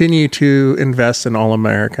to continue to invest in all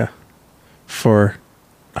America for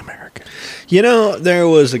America. You know, there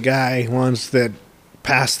was a guy once that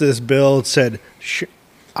passed this bill and said,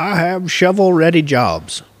 I have shovel-ready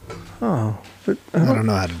jobs. Oh. But, I don't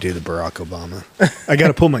know how to do the Barack Obama. I got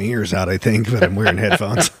to pull my ears out, I think, but I'm wearing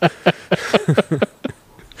headphones.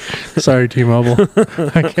 Sorry, T-Mobile.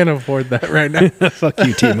 I can't afford that right now. Fuck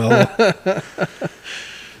you, T-Mobile.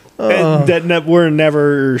 That were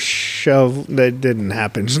never shoved. That didn't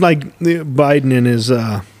happen. It's like Biden and his,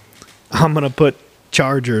 I'm going to put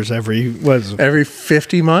chargers every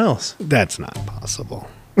 50 miles. That's not possible.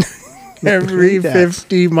 Every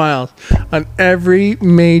 50 miles on every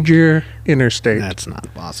major interstate. That's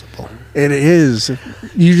not possible. It is.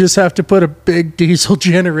 You just have to put a big diesel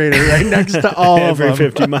generator right next to all of them.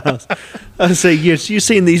 Every 50 mils. I say, yes, you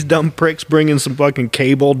seen these dumb pricks bringing some fucking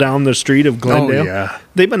cable down the street of Glendale? Oh, yeah.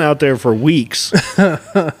 They've been out there for weeks.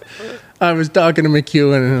 I was talking to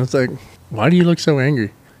McEwen, and I was like, why do you look so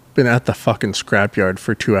angry? Been at the fucking scrapyard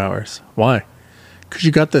for 2 hours. Why? because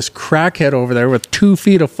you got this crackhead over there with 2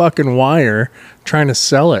 feet of fucking wire trying to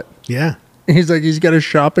sell it. Yeah. He's like, he's got a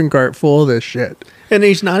shopping cart full of this shit. And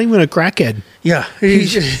he's not even a crackhead. Yeah.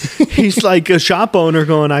 He's like a shop owner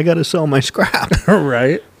going, I got to sell my scrap.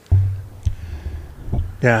 Right.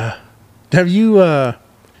 Yeah. Have you,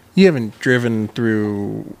 you haven't driven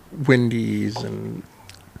through Wendy's and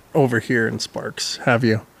over here in Sparks, have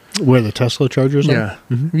you? Where the Tesla chargers are? Yeah.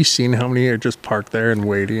 Mm-hmm. Have you seen how many are just parked there and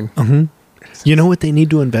waiting? Mm-hmm. You know what they need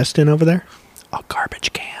to invest in over there? A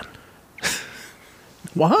garbage can.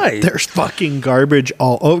 Why? There's fucking garbage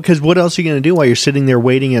all over. Because what else are you going to do while you're sitting there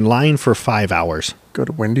waiting in line for 5 hours? Go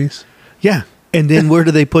to Wendy's? Yeah. And then where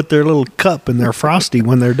do they put their little cup and their Frosty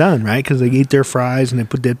when they're done, right? Because they eat their fries and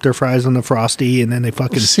they dip their fries on the Frosty and then they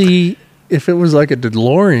fucking... See, if it was like a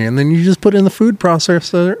DeLorean, then you just put in the food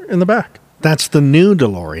processor in the back. That's the new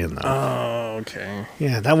DeLorean, though. Oh, okay.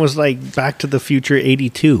 Yeah, that was like Back to the Future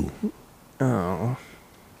 82. Oh.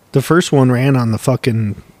 The first one ran on the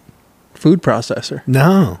fucking... food processor.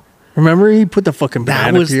 No. Remember he put the fucking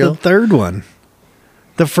banana That was peel? the third one.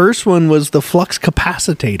 The first one was the flux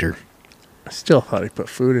capacitor. I still thought he put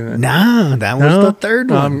food in it. No, that was the third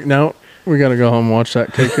one. No, we got to go home and watch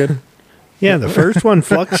that, kid. Yeah, the first one,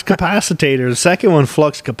 flux capacitor. The second one,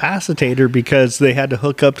 flux capacitor, because they had to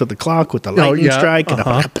hook up to the clock with the lightning strike. And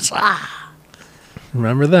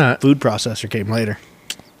Remember that. Food processor came later.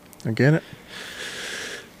 I get it.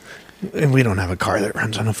 And we don't have a car that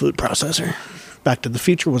runs on a food processor. Back to the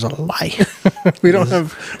Future was a lie. we don't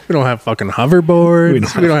have fucking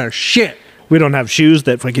hoverboards. We don't have shit. We don't have shoes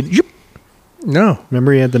that fucking... No.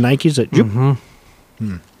 Remember he had the Nikes that...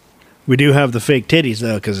 We do have the fake titties,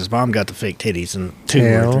 though, because his mom got the fake titties in 2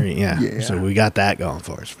 or 3. Yeah. So we got that going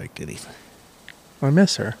for us, fake titties. I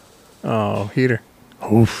miss her. Oh, heater.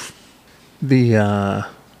 Oof. The,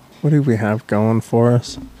 what do we have going for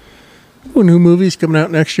us? Oh, new movies coming out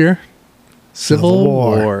next year. Civil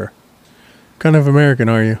War. What kind of American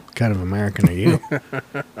are you? What kind of American are you?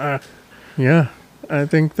 Yeah. I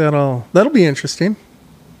think that'll be interesting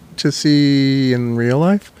to see in real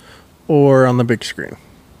life or on the big screen.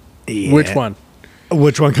 Yeah. Which one?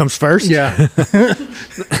 Which one comes first? Yeah.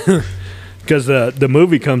 Because the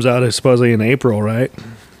movie comes out supposedly in April, right?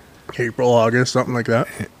 April, August, something like that.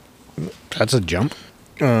 That's a jump.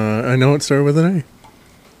 I know it started with an A.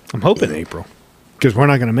 I'm hoping April. Because we're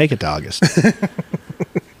not going to make it to August.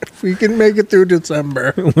 If we can make it through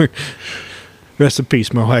December. Rest in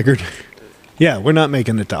peace, Mo Haggard. Yeah, we're not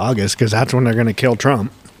making it to August because that's when they're going to kill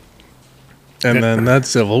Trump. And then that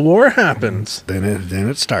Civil War happens. Then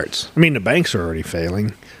it starts. I mean, the banks are already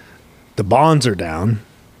failing. The bonds are down.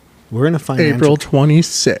 We're in a financial... April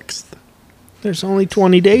 26th. There's only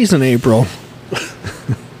 20 days in April.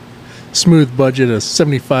 Smooth budget of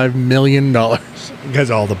 $75 million.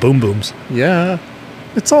 Because all the boom booms. Yeah.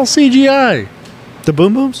 It's all CGI. The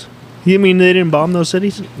boom booms? You mean they didn't bomb those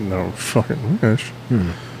cities? No fucking wish.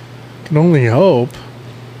 Can only hope.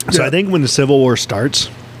 So I think when the Civil War starts,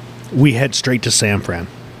 we head straight to San Fran.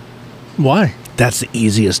 Why? That's the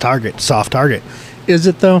easiest target, soft target. Is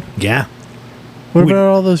it though? Yeah. What about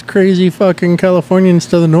all those crazy fucking Californians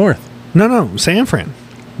to the north? No, San Fran.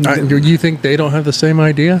 Do you think they don't have the same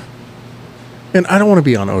idea? And I don't want to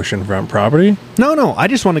be on oceanfront property. No, I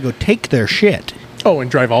just want to go take their shit. Oh,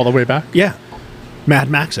 and drive all the way back? Yeah. Mad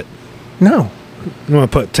Max it. No. You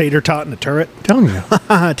want to put tater tot in a turret? Telling you.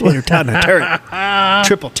 Tater tot in a turret.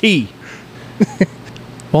 Triple T.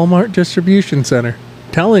 Walmart distribution center.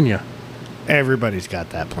 Telling you. Everybody's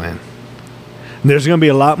got that plan. There's going to be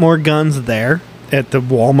a lot more guns there at the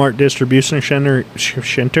Walmart distribution center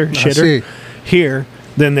here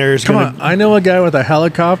than there's Come going on, I know a guy with a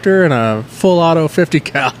helicopter and a full auto 50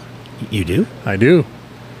 cal. You do? I do.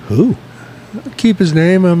 Who? Keep his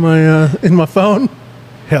name on my in my phone.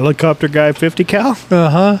 Helicopter guy 50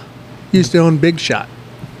 cal? Used to own Big Shot.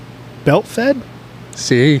 Belt fed?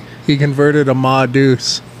 See, he converted a Ma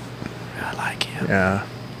Deuce. I like him. Yeah.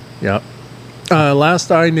 Yep.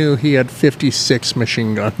 Last I knew, he had 56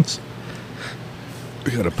 machine guns.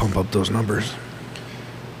 We got to pump up those numbers.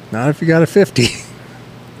 Not if you got a 50.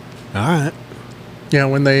 All right. Yeah,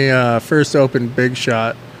 when they first opened Big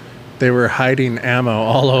Shot, they were hiding ammo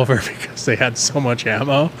all over because they had so much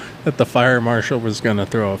ammo that the fire marshal was going to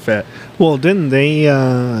throw a fit. Well, didn't they?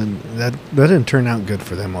 That didn't turn out good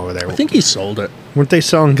for them over there. I think he sold it. Weren't they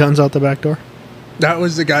selling guns out the back door? That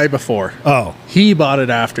was the guy before. Oh. He bought it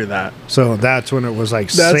after that. So that's when it was like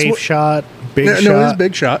Safe Shot, Big Shot? No, it was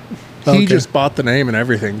Big Shot. Okay. He just bought the name and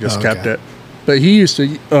everything, just kept it. But he used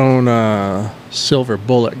to own Silver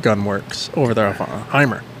Bullet Gunworks over there off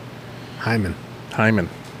Hyman.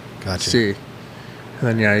 Gotcha. See. And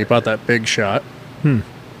then, yeah, he bought that Big Shot.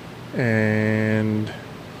 And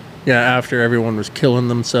yeah, after everyone was killing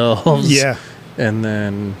themselves. Yeah. And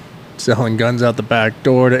then selling guns out the back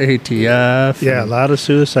door to ATF. Yeah, a lot of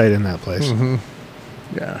suicide in that place.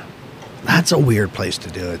 Mm-hmm. Yeah. That's a weird place to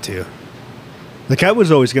do it, too. Like, I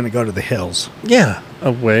was always going to go to the hills. Yeah.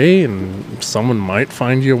 Away, and someone might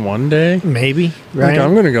find you one day. Maybe, right? Like,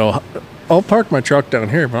 I'm going to go... I'll park my truck down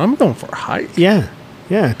here, but I'm going for a hike. Yeah.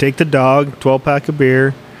 Yeah, take the dog, 12-pack of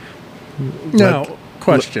beer. Now,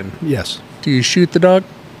 question. Yes. Do you shoot the dog?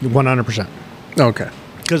 100%. Okay.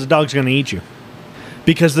 Because the dog's going to eat you.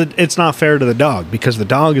 Because it's not fair to the dog. Because the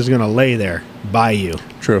dog is going to lay there by you.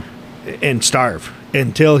 True. And starve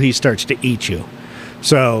until he starts to eat you.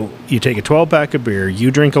 So you take a 12-pack of beer, you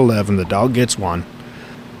drink 11, the dog gets one.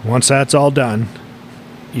 Once that's all done,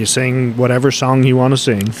 you sing whatever song you want to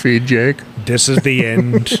sing. Feed Jake. This is the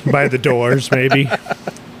end by the Doors, maybe.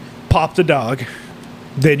 Pop the dog.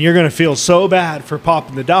 Then you're going to feel so bad for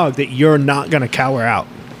popping the dog that you're not going to cower out.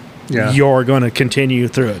 Yeah. You're going to continue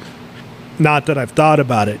through it. Not that I've thought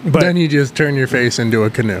about it, but then you just turn your face into a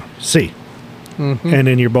canoe. See. Mm-hmm. And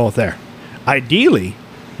then you're both there. Ideally,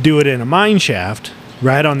 do it in a mine shaft,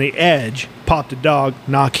 right on the edge, pop the dog,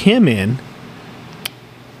 knock him in.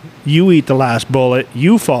 You eat the last bullet,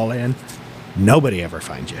 you fall in. Nobody ever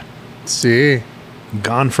finds you. See.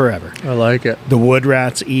 Gone forever. I like it. The wood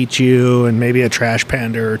rats eat you, and maybe a trash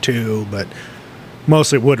panda or two, but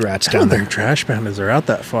mostly wood rats down there. Trash pandas are out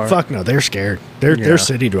that far. Fuck no, they're scared. They're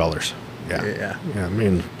city dwellers. Yeah. I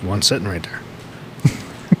mean, one sitting right there.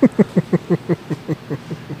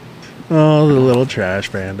 Oh, the little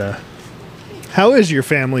trash panda. How is your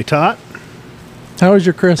family, Tot? How was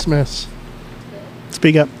your Christmas?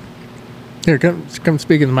 Speak up. Here, come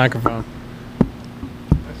speak in the microphone.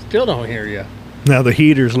 I still don't hear you. Now the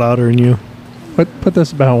heater's louder than you. Put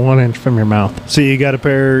this about 1 inch from your mouth. So you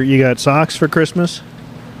got socks for Christmas?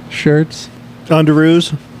 Shirts?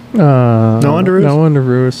 Underoos? No underoos? No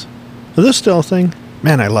underoos. Is this still a thing?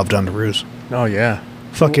 Man, I loved underoos. Oh, yeah.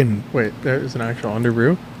 Fucking... Wait, there's an actual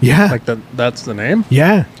underoo? Yeah. Like that's the name?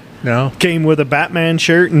 Yeah. No. Came with a Batman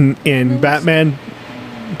shirt and Batman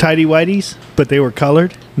tidy whities, but they were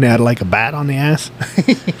colored and they had like a bat on the ass.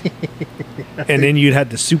 And then you'd had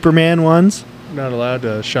the Superman ones. Not allowed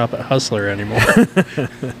to shop at Hustler anymore.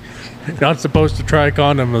 Not supposed to try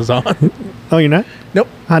condoms on. Oh, you're not? Nope.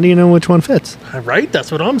 How do you know which one fits? Right?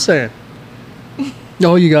 That's what I'm saying.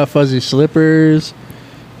 Oh, you got fuzzy slippers.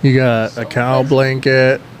 You got a cow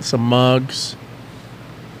blanket, some mugs.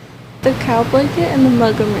 The cow blanket and the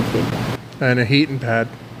mug are my favorite. And a heating pad.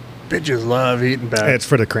 Bitches love heating pads. It's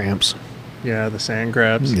for the cramps. Yeah, the sand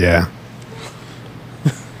crabs. Yeah.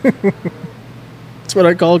 That's what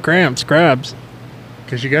I call crabs.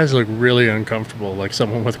 Because you guys look really uncomfortable, like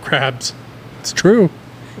someone with crabs. It's true.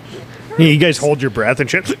 You guys hold your breath and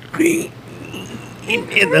shit. And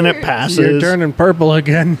then it passes. You're turning purple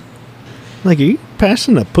again. Like, are you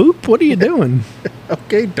passing a poop? What are you doing?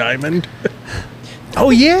 Okay, Diamond. Oh,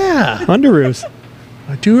 yeah. Underoos.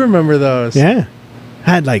 I do remember those. Yeah. I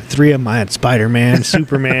had like 3 of them. I had Spider-Man,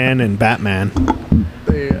 Superman, and Batman.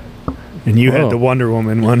 And you had the Wonder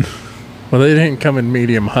Woman one. Well, they didn't come in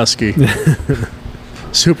medium husky.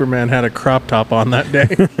 Superman had a crop top on that day.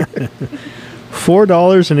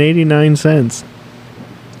 $4.89.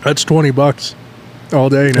 That's $20 all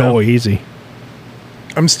day now. Oh, easy.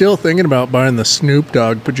 I'm still thinking about buying the Snoop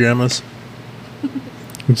Dogg pajamas.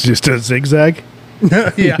 It's just a zigzag.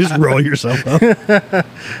 Yeah. You just roll yourself up.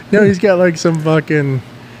 No, he's got like some fucking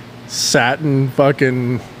satin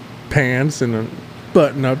fucking pants and a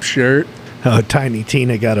button-up shirt. Oh, Tiny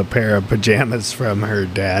Tina got a pair of pajamas from her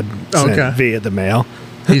dad sent via the mail.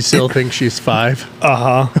 He still thinks she's 5.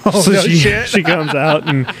 Uh-huh. Oh, So no she shit. comes out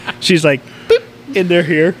and she's like, boop, and they're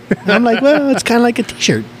here. And I'm like, well, it's kind of like a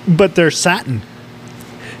t-shirt, but they're satin.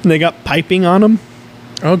 And they got piping on them.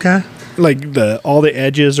 Okay. Like all the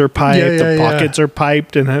edges are piped, the pockets are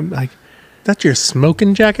piped, and I'm like, that's your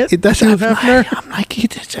smoking jacket? That's Hugh Hefner? I'm like,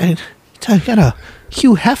 it's got a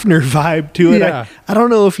Hugh Hefner vibe to it. Yeah. I don't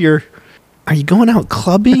know if are you going out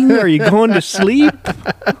clubbing? Are you going to sleep?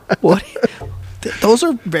 What? Those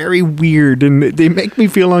are very weird, and they make me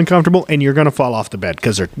feel uncomfortable, and you're going to fall off the bed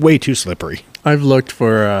because they're way too slippery. I've looked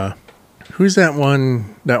for, who's that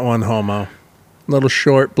one homo? Little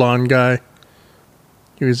short blonde guy.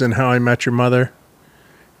 He was in How I Met Your Mother.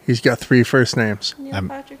 He's got 3 first names. Neil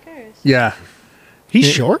Patrick Harris. Yeah. He's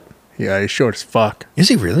short? Yeah, he's short as fuck. Is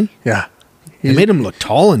he really? Yeah. They made him look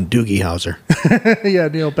tall in Doogie Howser. Yeah,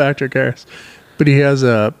 Neil Patrick Harris. But he has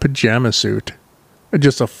a pajama suit.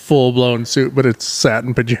 Just a full-blown suit, but it's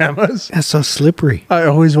satin pajamas. That's so slippery. I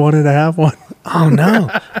always wanted to have one. Oh, no.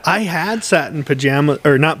 I had satin pajamas,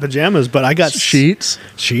 or not pajamas, but I got Sheets.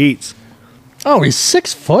 Sheets. Oh, he's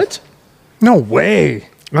 6 foot? No way.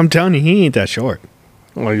 I'm telling you, he ain't that short.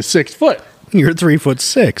 Well, he's 6 foot. You're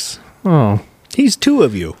 3'6". Oh. He's 2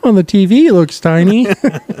 of you. On the TV, he looks tiny.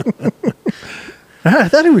 I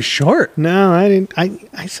thought he was short. No, I didn't.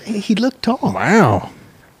 I say he looked tall. Wow.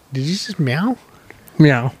 Did you just meow?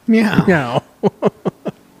 Meow. Meow. Meow.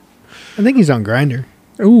 I think he's on Grindr.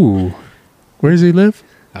 Ooh. Where does he live?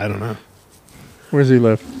 I don't know. Where does he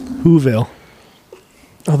live? Whoville.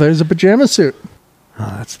 Oh, there's a pajama suit.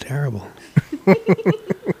 Oh, that's terrible.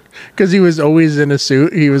 Because he was always in a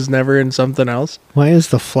suit. He was never in something else. Why is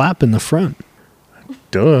the flap in the front?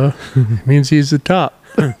 Duh. Means he's the top.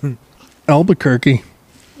 Albuquerque.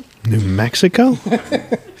 New Mexico?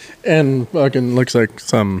 And fucking looks like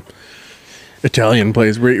some Italian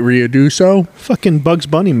place. Riaduso. Fucking Bugs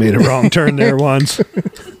Bunny made a wrong turn there once.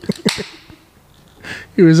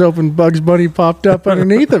 He was hoping Bugs Bunny popped up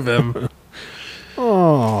underneath of him.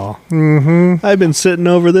 Oh. Mm-hmm. I've been sitting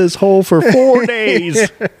over this hole for 4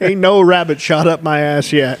 days. Ain't no rabbit shot up my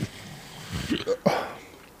ass yet.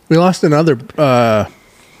 We lost another,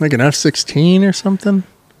 like an F-16 or something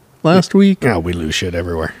last week. Oh, we lose shit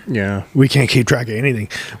everywhere. Yeah. We can't keep track of anything.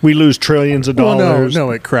 We lose trillions of dollars.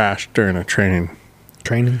 No, it crashed during a training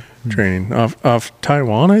off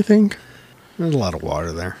Taiwan, I think. There's a lot of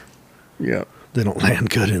water there. Yeah. They don't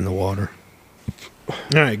land good in the water.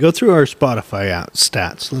 All right, go through our Spotify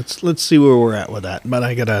stats. Let's see where we're at with that. But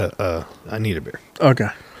I need a beer. Okay.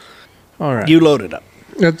 All right. You load it up.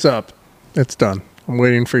 It's up. It's done. I'm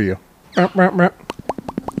waiting for you. This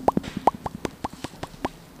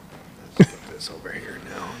over here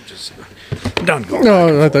now. I'm just done going.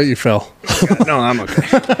 No, I thought you fell. No, I'm okay.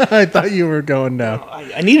 I thought you were going down.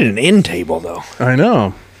 I need an end table though. I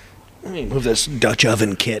know. Let me move this Dutch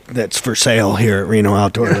oven kit that's for sale here at Reno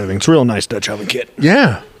Outdoor Living. It's a real nice Dutch oven kit.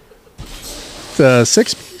 Yeah. The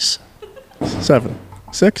 6-piece? 7.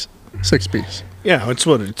 6? 6-piece. Yeah, it's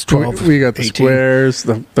 12. We got the 18. squares,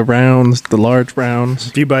 the rounds, the large rounds.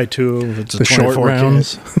 If you buy 2, it's a the short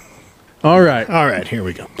rounds. All right, here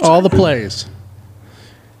we go. All the plays.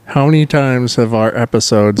 How many times have our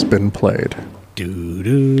episodes been played?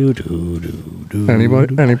 Anybody?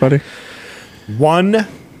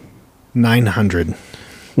 1,900.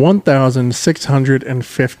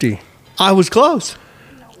 1,650. I was close.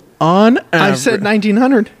 On average. I said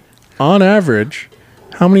 1,900. On average,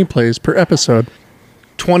 how many plays per episode?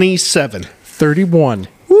 27. 31.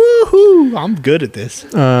 Woohoo! I'm good at this.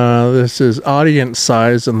 This is audience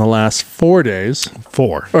size in the last 4 days.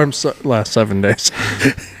 4. Or last 7 days.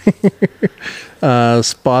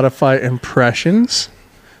 Spotify impressions,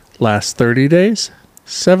 last 30 days,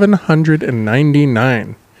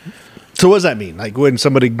 799. So what does that mean? Like when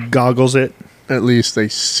somebody goggles it? At least they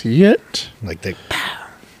see it. Like they...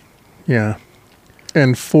 Yeah.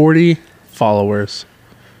 And 40 followers.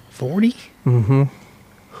 40? Mm-hmm.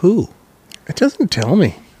 Who? It doesn't tell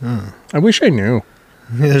me. I wish I knew.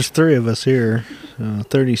 There's 3 of us here.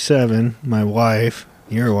 37. My wife.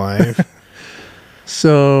 Your wife.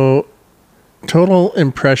 So, total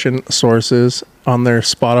impression sources on their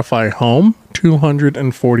Spotify home,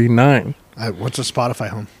 249. What's a Spotify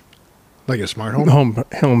home? Like a smart home?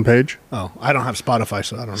 Home page. Oh, I don't have Spotify,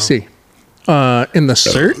 so I don't know. See. In the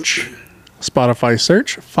search, Spotify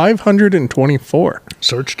search, 524.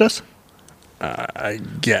 Searched us? I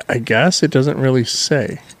guess it doesn't really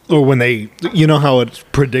say. Or when they, you know how it's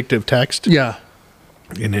predictive text? Yeah.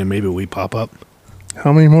 And then maybe we pop up.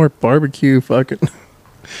 How many more barbecue fucking...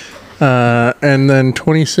 and then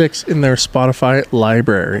 26 in their Spotify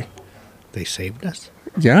library. They saved us?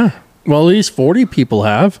 Yeah. Well, at least 40 people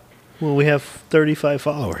have. Well, we have 35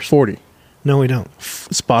 followers. 40. No, we don't.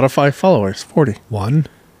 Spotify followers, 40. 1,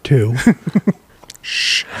 2.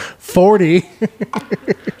 Shh. 40.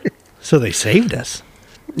 So they saved us.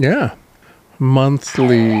 Yeah.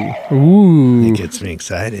 Monthly. Ooh. It gets me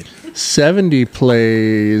excited. 70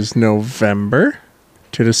 plays November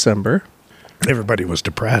to December. Everybody was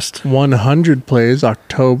depressed. 100 plays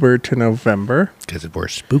October to November. Because it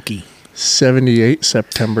was spooky. 78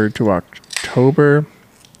 September to October.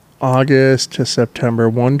 August to September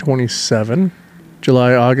 127.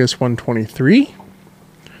 July, August 123.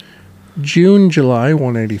 June, July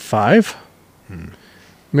 185.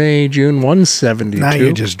 May, June 172. Now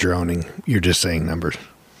you're just droning. You're just saying numbers.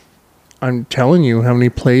 I'm telling you how many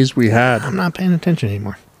plays we had. I'm not paying attention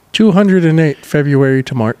anymore. 208 February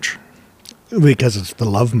to March. Because it's the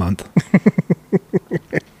love month.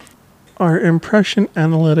 Are impression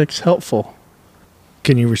analytics helpful?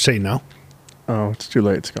 Can you say no? Oh, it's too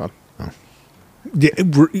late. It's gone. Oh.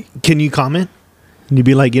 Can you comment? And you'd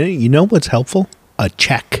be like, you know what's helpful? A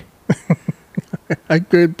check. I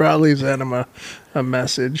could probably send him a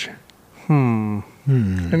message.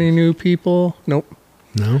 Any new people? Nope.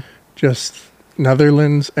 No? Just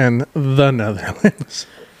Netherlands and the Netherlands.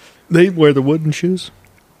 They wear the wooden shoes?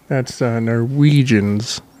 That's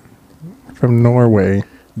Norwegians from Norway.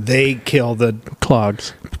 They kill the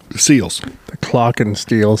Clogs. seals. The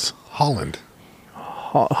Clockensteels. Holland.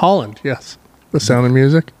 Holland, yes. The Sound of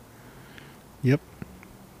Music. Yep.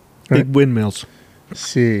 Right. Big windmills.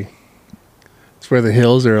 See. It's where the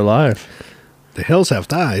hills are alive. The hills have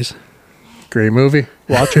thighs. Great movie.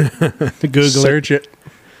 Watch it. Google Search it.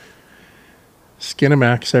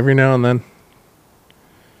 Skinamax every now and then.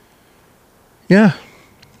 Yeah.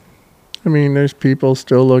 I mean, there's people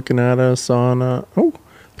still looking at us on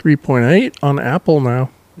 3.8 on Apple now.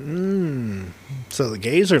 So the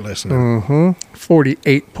gays are listening.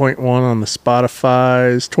 48.1 on the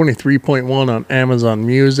Spotify's, 23.1 on Amazon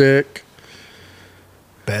Music.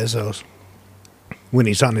 Bezos. When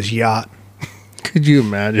he's on his yacht. Could you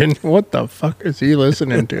imagine? What the fuck is he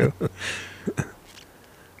listening to?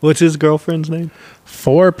 What's his girlfriend's name?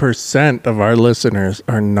 4% of our listeners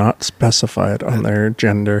are not specified on their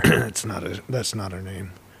gender. That's not her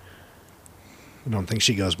name. I don't think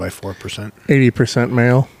she goes by 4%. 80%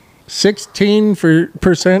 male.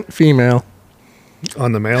 16% female.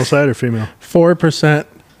 On the male side or female? 4%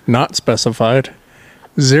 not specified.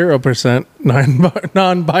 0%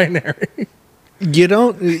 non-binary. You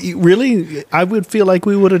don't really. I would feel like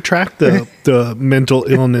we would attract the mental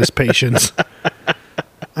illness patients.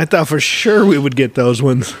 I thought for sure we would get those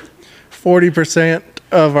ones. 40%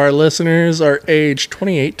 of our listeners are aged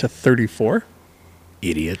 28 to 34.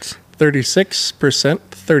 Idiots. 36%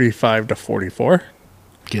 35 to 44.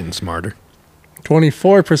 Getting smarter.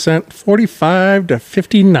 24% 45 to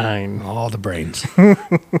 59. All the brains.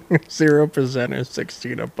 0% is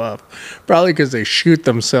 16 above. Probably because they shoot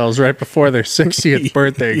themselves right before their 60th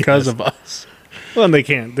birthday because of us. Well, and they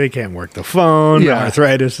can't work the phone. Yeah.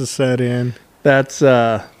 Arthritis is set in. That's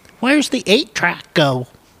Where's the 8-track go?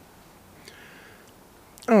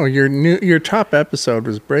 Oh, your top episode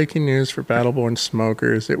was breaking news for Battleborn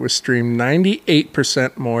Smokers. It was streamed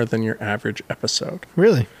 98% more than your average episode.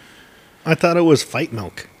 Really? I thought it was Fight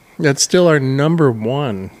Milk. That's still our number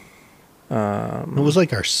one. It was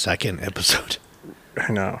like our second episode.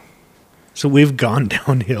 I know. So we've gone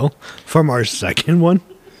downhill from our second one?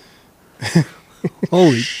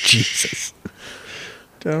 Holy Jesus.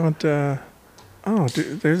 Don't, dude,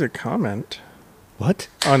 there's a comment. What?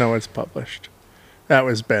 Oh, no, it's published. That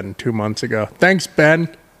was Ben 2 months ago. Thanks,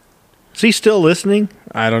 Ben. Is he still listening?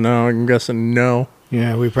 I don't know. I'm guessing no.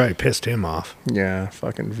 Yeah, we probably pissed him off. Yeah,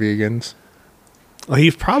 fucking vegans. Well,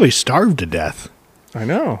 he's probably starved to death. I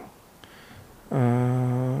know.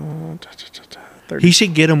 He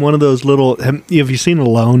should get him one of those little... Have you seen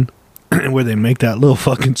Alone? Where they make that little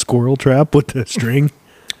fucking squirrel trap with the string?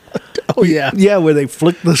 Oh, yeah. Yeah, where they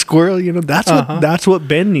flick the squirrel. You know, that's what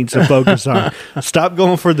Ben needs to focus on. Stop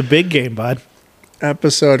going for the big game, bud.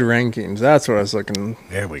 Episode rankings. That's what I was looking.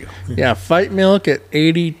 There we go. Yeah, Fight Milk at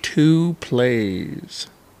 82 plays.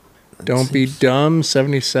 Don't Be Dumb,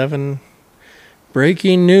 77.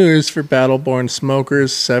 Breaking News for Battleborn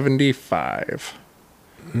Smokers, 75.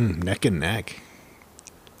 Neck and neck.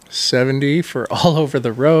 70 for All Over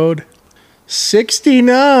the Road.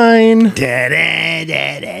 69.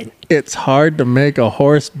 It's hard to make a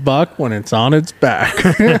horse buck when it's on its back.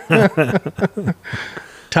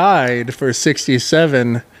 Tied for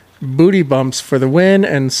 67. Booty Bumps for the win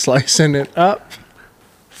and Slicing It Up.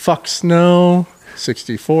 Fuck Snow,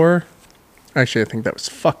 64. Actually, I think that was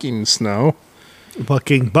Fucking Snow.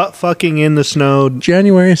 Butt fucking in the snow.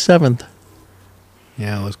 January 7th.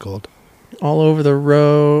 Yeah, it was cold. All Over the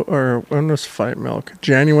Road, or when was Fight Milk?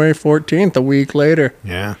 January 14th, a week later.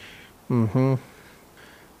 Yeah.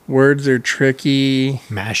 Words Are Tricky.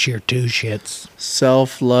 Mash your two shits.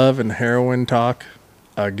 Self-love and heroin talk.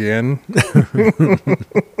 Again.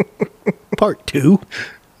 Part 2.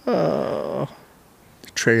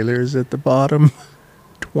 Trailers at the bottom.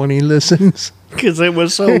 20 listens. Because it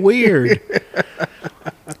was so weird.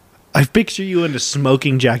 I picture you in a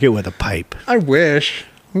smoking jacket with a pipe. I wish.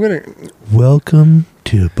 I'm gonna. Welcome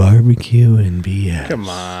to Barbecue and BS. Come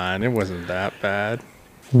on, it wasn't that bad.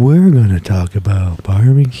 We're going to talk about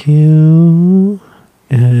barbecue,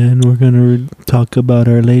 and we're going to talk about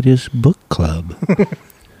our latest book club.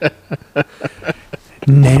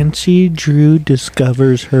 Nancy Drew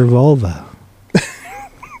discovers her vulva.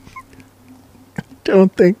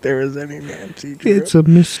 Don't think there was any Nancy Drew. It's a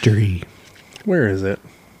mystery. Where is it?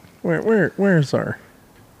 Where's our?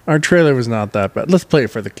 Our trailer was not that bad. Let's play it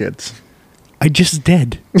for the kids. I just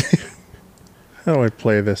did. How do I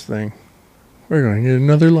play this thing? We're going to get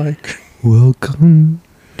another like. Welcome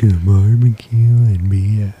to Barbecue and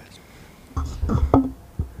BS.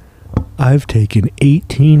 I've taken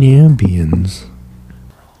 18 Ambiens.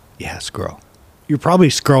 Yeah, scroll. You're probably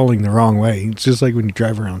scrolling the wrong way. It's just like when you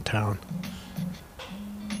drive around town.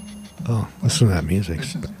 Oh, listen to that music.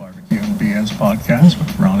 This is the Barbecue and BS podcast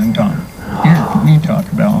with Ron and Tom. Here, we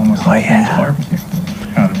talk about almost all things barbecue.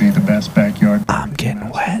 How to be the best backyard. I'm getting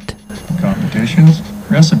wet. Competitions,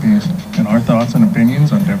 recipes, and our thoughts and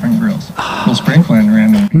opinions on different grills. We'll sprinkle in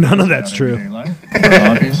random. None of that's true. Life, our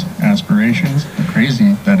hobbies, aspirations, the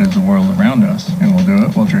crazy that is the world around us, and we'll do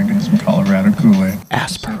it while drinking some Colorado Kool-Aid.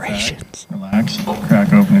 Aspirations. Back, relax,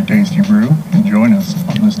 crack open a tasty brew, and join us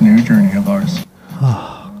on this new journey of ours.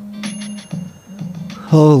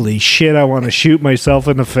 Holy shit, I want to shoot myself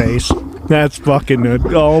in the face. That's fucking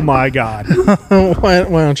good. Oh my God. why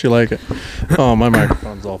don't you like it? Oh, my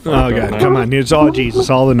microphone's all fucked Oh God, come on. It's all Jesus,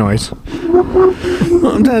 all the noise.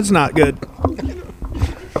 That's not good.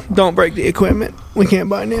 Don't break the equipment. We can't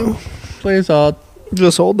buy new. Please hold.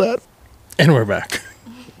 Just hold that. And we're back.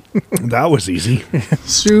 That was easy.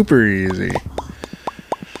 Super easy.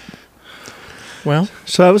 Well,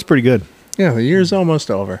 So that was pretty good. yeah, the year's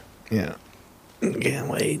almost over. Yeah. Can't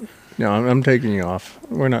wait. No, I'm taking you off.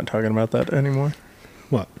 We're not talking about that anymore.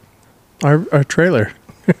 What? Our trailer.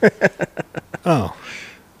 Oh.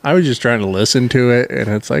 I was just trying to listen to it, and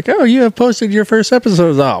it's like, oh, you have posted your first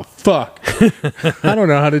episode. Oh, fuck. I don't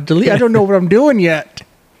know how to delete. I don't know what I'm doing yet.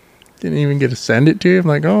 Didn't even get to send it to you. I'm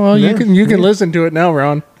like, oh, well, you can listen to it now,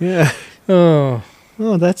 Ron. Yeah. Oh.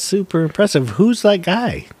 Oh, that's super impressive. Who's that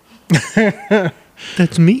guy?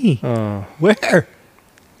 That's me. Oh. Where?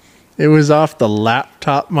 It was off the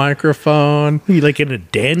laptop microphone. Are you like in a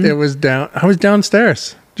den? It was down. I was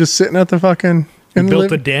downstairs, just sitting at the fucking. You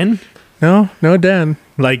built a den? No den.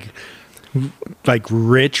 Like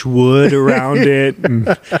rich wood around it and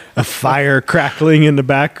a fire crackling in the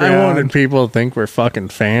background. I wanted people to think we're fucking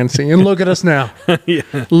fancy. And look at us now. Yeah.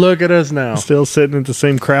 Look at us now. Still sitting at the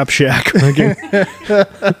same crap shack. Drinking.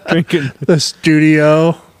 The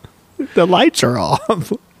studio. The lights are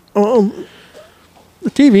off. Oh, the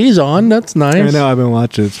TV's on. That's nice. I know. I've been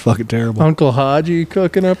watching. It's fucking terrible. Uncle Haji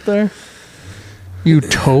cooking up there.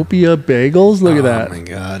 Utopia bagels. Look at that. Oh my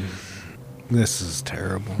God. This is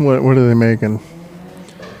terrible. What are they making?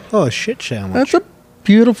 Oh, a shit sandwich. That's a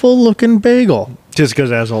beautiful looking bagel. Just because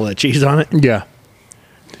it has all that cheese on it? Yeah.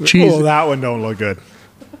 Cheese. Oh, that one don't look good.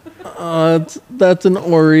 That's an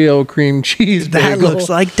Oreo cream cheese That bagel. looks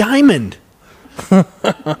like diamond.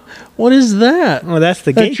 What is that? Oh, that's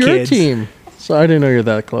the gay That's your kids. team. So I didn't know you're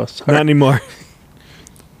that close. Sorry. Not anymore.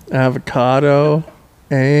 Avocado,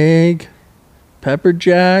 egg, pepper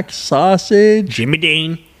jack, sausage. Jimmy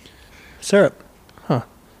Dean. Syrup. On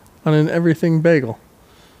an everything bagel.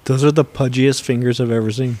 Those are the pudgiest fingers I've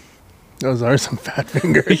ever seen. Those are some fat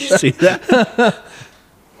fingers. You see that?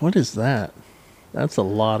 What is that? That's a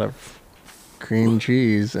lot of cream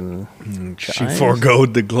cheese and She chives.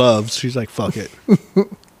 foregoed the gloves. She's like, fuck it.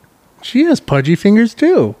 She has pudgy fingers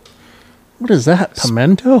too. What is that?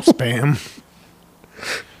 Pimento? Spam.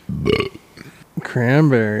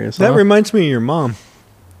 Cranberries. That huh? reminds me of your mom.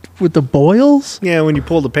 With the boils? Yeah, when you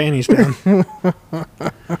pull the panties down.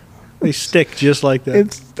 They stick just like that.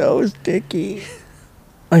 It's so sticky.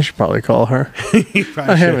 I should probably call her. You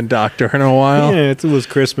probably I should. haven't docked her in a while. Yeah, it was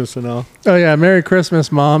Christmas and all. Oh yeah, Merry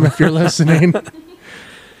Christmas, Mom, if you're listening.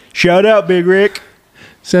 Shout out, Big Rick.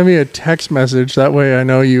 Send me a text message. That way I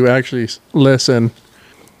know you actually listen.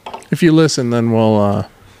 If you listen, then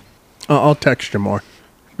I'll text you more.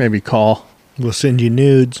 Maybe call. We'll send you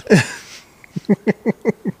nudes.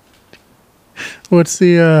 What is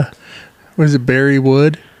it, Barry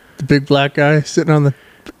Wood? The big black guy sitting on the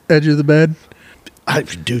edge of the bed? I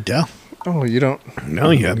do tell. Oh, you don't?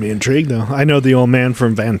 No, you have me intrigued, though. I know the old man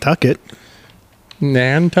from Vantucket.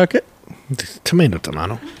 Nantucket?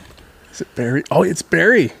 Tomato. Is it Barry? Oh, it's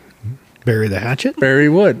Barry. Barry the Hatchet? Barry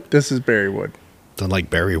Wood. This is Barry Wood. The like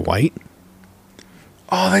Barry White?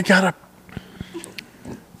 Oh,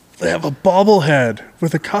 they have a bobblehead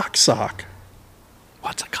with a cock sock.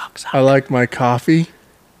 What's a cocksock? I like my coffee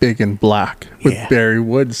big and black with Yeah. Barry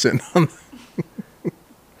Wood sitting on.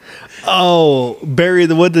 Oh, Barry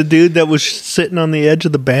the Wood, the dude that was sitting on the edge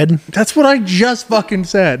of the bed? That's what I just fucking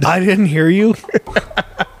said. I didn't hear you.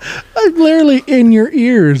 I'm literally in your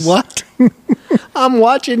ears. What? I'm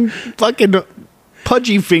watching fucking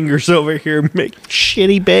pudgy fingers over here make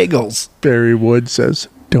shitty bagels. Barry Wood says,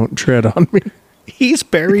 "Don't tread on me." He's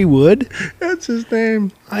Barry Wood? That's his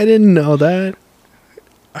name. I didn't know that.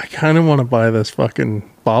 I kind of want to buy this fucking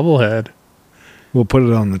bobblehead. We'll put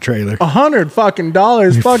it on the trailer. $100 fucking.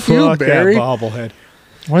 Fuck you, Barry. That bobblehead.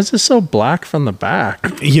 Why is this so black from the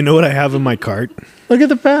back? You know what I have in my cart? Look at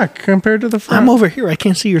the back compared to the front. I'm over here. I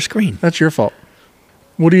can't see your screen. That's your fault.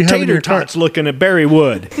 What do you have in Tater your tots cart? looking at Barry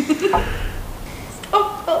Wood.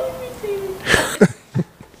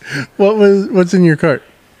 What's in your cart?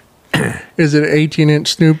 Is it an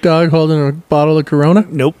 18-inch Snoop Dogg holding a bottle of Corona?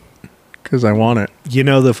 Nope. Because I want it. You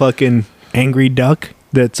know the fucking angry duck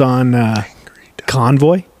that's on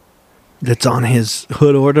Convoy? That's on his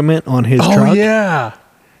hood ornament on his truck? Oh, yeah.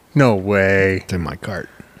 No way. It's in my cart.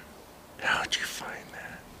 How'd you find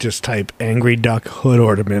that? Just type angry duck hood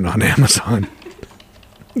ornament on Amazon.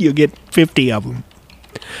 You get 50 of them.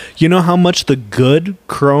 You know how much the good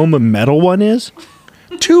chrome and metal one is?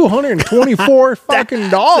 $224 fucking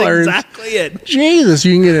dollars. That's exactly it. Jesus,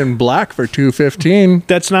 you can get it in black for $215.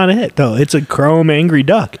 That's not it, though. It's a chrome angry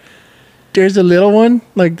duck. There's a little one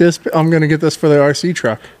like this. I'm going to get this for the RC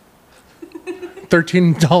truck.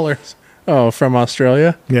 $13. Oh, from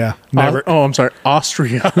Australia? Yeah. Never. I'm sorry.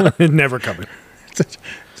 Austria. Never coming. It's a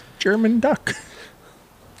German duck.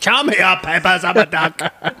 Chow me up, papers. I'm a duck.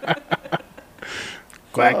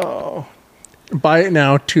 Quack. Oh. Buy it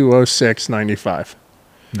now, $206.95.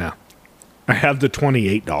 No. I have the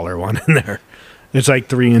 $28 one in there. It's like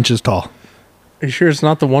 3 inches tall. Are you sure it's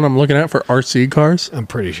not the one I'm looking at for RC cars? I'm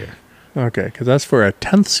pretty sure. Okay, because that's for a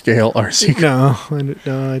 10th scale RC car.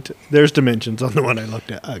 No, there's dimensions on the one I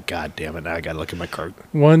looked at. Oh, God damn it. Now I got to look at my cart.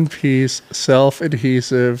 One piece,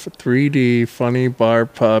 self-adhesive, 3D, funny bar,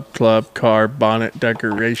 pub, club, car, bonnet,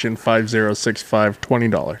 decoration, 5065,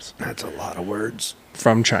 $20. That's a lot of words.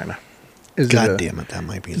 From China. God damn it, that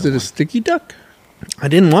might be Is it a sticky duck? I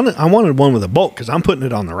didn't want it. I wanted one with a bolt because I'm putting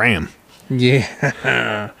it on the Ram.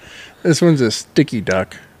 Yeah. This one's a sticky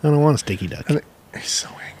duck. I don't want a sticky duck. He's so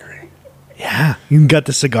angry. Yeah. You got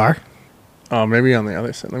the cigar? Oh, maybe on the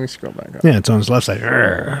other side. Let me scroll back up. Yeah, it's on his left side.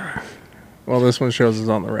 Arrgh. Well, this one shows it's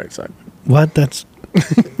on the right side. What? That's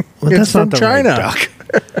It's from not the China. right duck.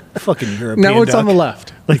 Fucking European Now it's duck. on the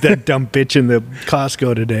left. Like that dumb bitch in the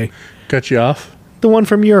Costco today. Cut you off? The one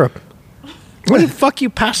from Europe. What the fuck you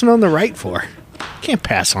passing on the right for? Can't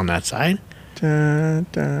pass on that side. Da,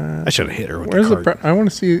 da. I should have hit her with Where's the cart. I want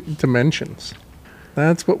to see dimensions.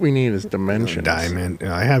 That's what we need is dimensions. Diamond.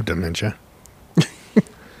 I have dementia.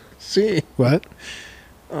 See? What?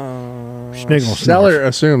 Sniggle Seller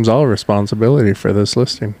assumes all responsibility for this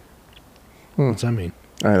listing. What's that mean?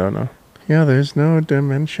 I don't know. Yeah, there's no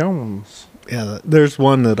dimensions. Yeah, there's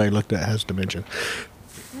one that I looked at has dimension.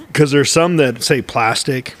 Because there's some that say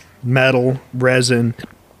plastic, metal, resin,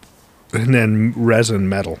 and then resin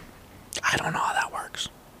metal. I don't know how that works.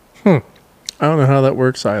 I don't know how that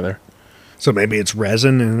works either. So maybe it's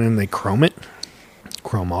resin and then they chrome it?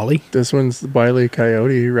 Chromoly? This one's the Wile E.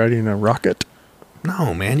 Coyote riding a rocket.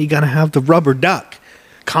 No, man, you got to have the rubber duck.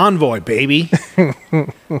 Convoy, baby.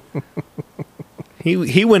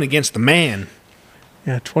 He went against the man.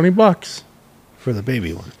 Yeah, $20 for the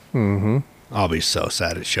baby one. Mm-hmm. I'll be so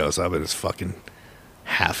sad it shows up and it's fucking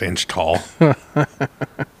half-inch tall.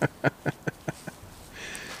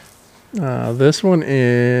 This one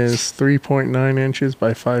is 3.9 inches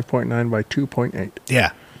by 5.9 by 2.8.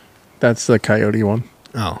 Yeah. That's the coyote one.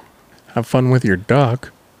 Oh. Have fun with your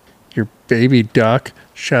duck. Your baby duck.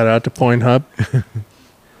 Shout out to Point Hub.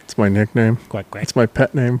 It's my nickname. Quack, quack. It's my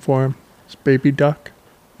pet name for him. It's Baby Duck.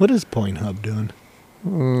 What is Point Hub doing? I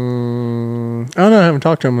don't know. I haven't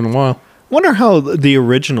talked to him in a while. Wonder how the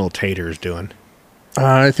original Tater's doing.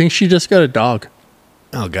 I think she just got a dog.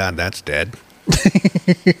 Oh, God, that's dead.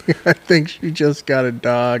 I think she just got a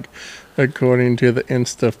dog, according to the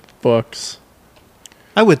Insta books.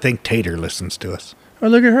 I would think Tater listens to us. Oh,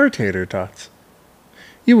 look at her tater tots.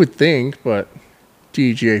 You would think, but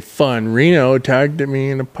DJ Fun Reno tagged me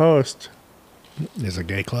in a post. Is a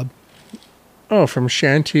gay club? Oh, from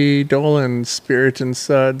Shanty Dolan, Spirit and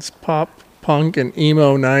Suds, Pop, Punk, and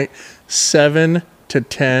Emo Night, 7 to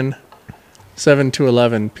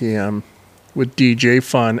 11 p.m. with DJ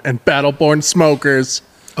Fun and Battleborn Smokers.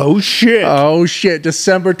 Oh, shit. Oh, shit.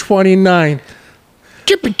 December 29th.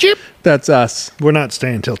 Chippy chip. That's us. We're not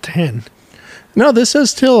staying till 10. No, this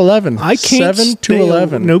says till 11. I can't 7 to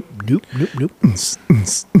 11. Nope.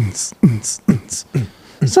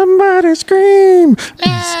 Somebody scream.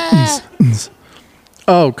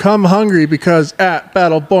 Oh, come hungry because at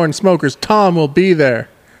Battleborn Smokers, Tom will be there.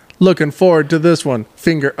 Looking forward to this one.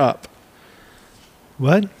 Finger up.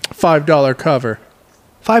 What? $5 cover.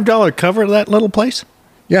 $5 cover that little place?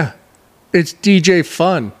 Yeah. It's DJ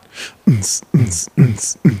Fun.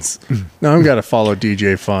 Now I've got to follow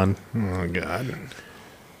DJ Fun. Oh, God.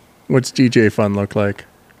 What's DJ Fun look like?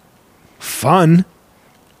 Fun?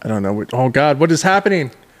 I don't know. Oh, God. What is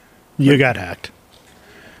happening? You got hacked.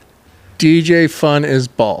 DJ Fun is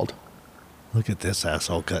bald. Look at this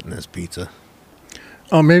asshole cutting his pizza.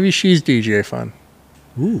 Oh, maybe she's DJ Fun.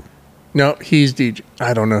 Ooh. No, he's DJ.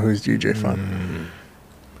 I don't know who's DJ Fun.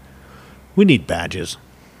 We need badges.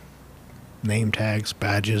 Name tags,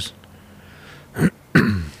 badges.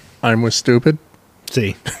 I'm with stupid.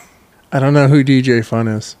 See. I don't know who DJ Fun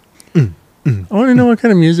is. I want to know what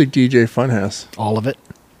kind of music DJ Fun has. All of it.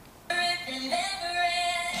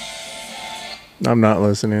 I'm not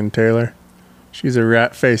listening, Taylor. She's a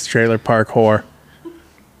rat-faced trailer park whore.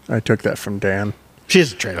 I took that from Dan.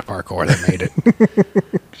 She's a trailer park whore that made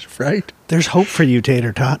it. Right? There's hope for you,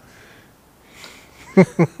 Tater Tot.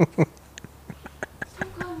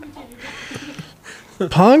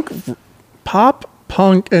 Pop,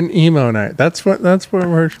 punk, and emo night. That's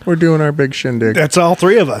where we're doing our big shindig. That's all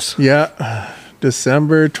three of us. Yeah,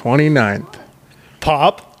 December 29th.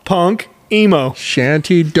 Pop, punk, emo.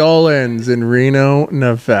 Shanty Dolan's in Reno,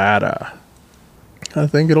 Nevada. I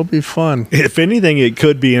think it'll be fun. If anything, it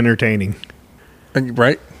could be entertaining.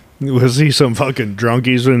 Right? We'll see some fucking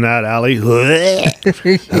drunkies in that alley.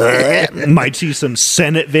 Might see some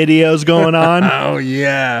Senate videos going on. Oh,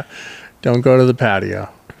 yeah. Don't go to the patio.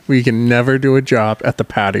 We can never do a job at the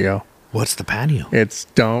patio. What's the patio? It's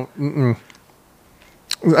don't.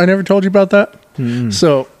 I never told you about that.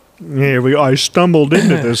 So here we go. I stumbled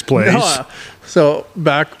into this place. So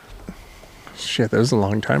back. Shit, that was a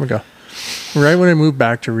long time ago. Right when I moved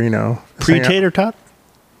back to Reno. Pre-Tater Tot?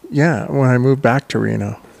 Yeah, when I moved back to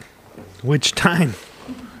Reno. Which time?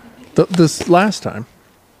 This last time.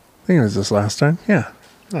 I think it was this last time. Yeah.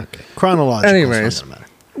 Okay. Chronological. Anyways,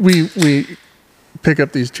 we pick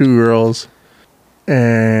up these two girls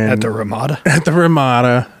and at the Ramada. At the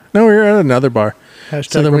Ramada. No, we were at another bar.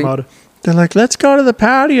 Hashtag Ramada. They're like, let's go to the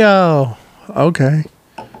patio. Okay.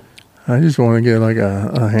 I just want to get like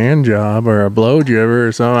a hand job or a blow jibber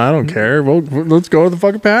or something. I don't care. Well, let's go to the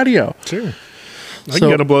fucking patio. Sure. I can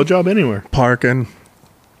get a blow job anywhere. Parking.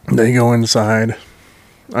 They go inside.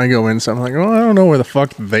 I go inside. I'm like, well, I don't know where the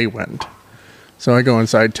fuck they went. So I go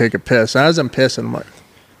inside, take a piss. As I'm pissing, I'm like,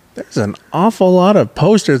 there's an awful lot of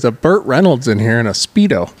posters of Burt Reynolds in here in a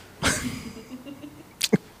Speedo.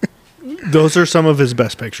 Those are some of his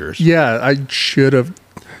best pictures. Yeah, I should have.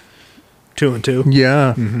 2 and 2.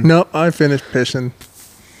 Yeah. Nope, I finished pissing.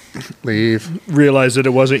 Leave. Realize that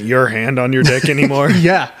it wasn't your hand on your dick anymore.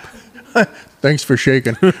 Yeah. Thanks for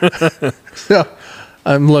shaking. So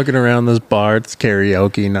I'm looking around this bar. It's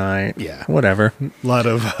karaoke night. Yeah. Whatever. A lot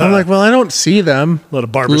of... I'm like, well, I don't see them. A lot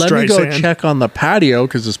of Barbra Streisand. Let me go check on the patio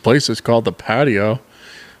because this place is called the patio.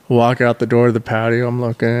 Walk out the door of the patio. I'm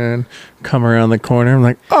looking. Come around the corner. I'm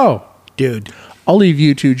like, oh. Dude. I'll leave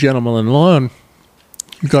you two gentlemen alone.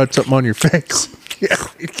 You got something on your face. Yeah,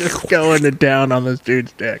 you're just going to down on this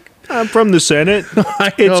dude's dick. I'm from the Senate.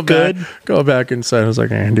 It's good. Go back inside. I was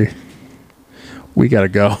like, Andy, we got to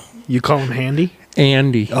go. You call him Handy?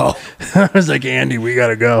 Andy. Oh. I was like, Andy, we got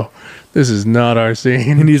to go. This is not our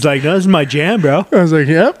scene. And he's like, no, this is my jam, bro. I was like,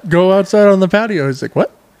 yep, go outside on the patio. He's like,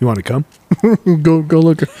 what? You want to come? Go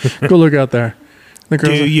look out there. The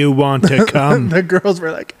girls Do you want to come? The girls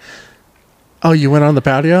were like, oh, you went on the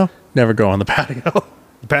patio? Never go on the patio.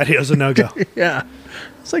 The patio's a no-go. Yeah.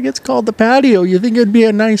 It's like, it's called the patio. You think it'd be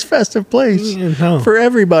a nice festive place for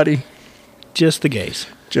everybody. Just the gays.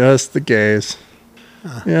 Just the gays.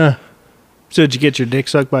 Yeah. So did you get your dick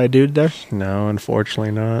sucked by a dude there? No,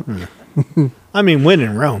 unfortunately not. I mean, when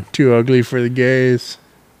in Rome. Too ugly for the gays.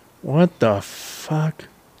 What the fuck?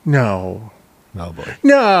 No. Oh, boy.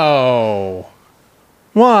 No.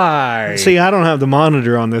 Why? See, I don't have the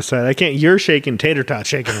monitor on this side. I can't. You're shaking. Tater Tot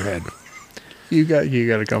shaking her head. You got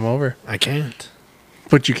to come over. I can't.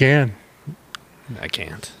 But you can. I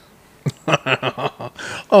can't.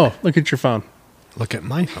 Oh, look at your phone. Look at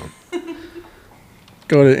my phone.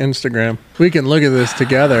 Go to Instagram. We can look at this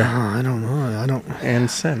together. Oh, I don't know. And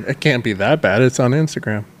send. It can't be that bad. It's on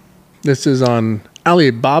Instagram. This is on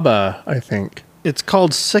Alibaba, I think. It's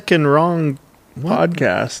called Sick and Wrong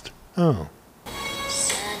Podcast. Oh.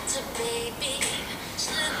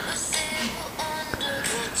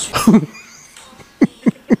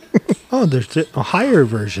 Oh, there's a higher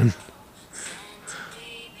version.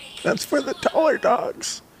 That's for the taller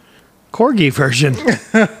dogs. Corgi version.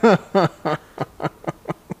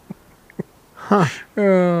 Huh.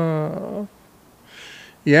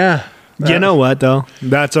 Yeah. You know what, though?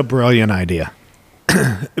 That's a brilliant idea.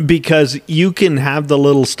 Because you can have the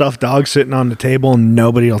little stuffed dog sitting on the table and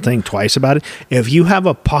nobody will think twice about it. If you have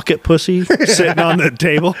a pocket pussy sitting on the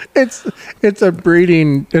table, it's a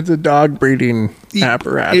dog breeding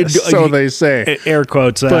apparatus, so they say. Air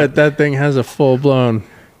quotes that. But that thing has a full blown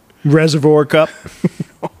reservoir cup.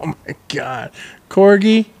 Oh my God.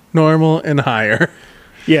 Corgi, normal, and higher.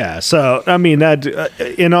 Yeah, so I mean that.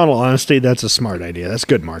 In all honesty, that's a smart idea. That's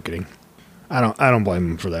good marketing. I don't blame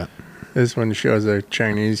them for that. This one shows a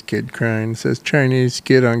Chinese kid crying. It says Chinese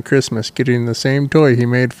kid on Christmas getting the same toy he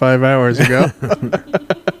made 5 hours ago.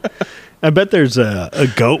 I bet there's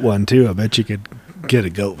a goat one too. I bet you could get a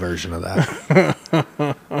goat version of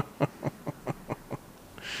that.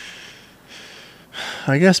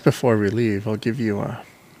 I guess before we leave, I'll give you a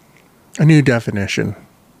new definition.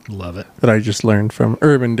 Love it. That I just learned from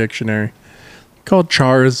Urban Dictionary called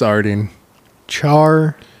Charizarding.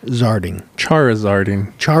 Charizarding.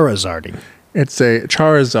 It's a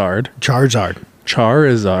Charizard.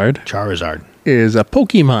 Charizard is a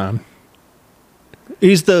Pokemon.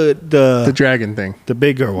 He's the dragon thing. The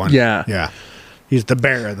bigger one. Yeah. Yeah. He's the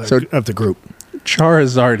bear of the group.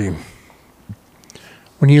 Charizarding.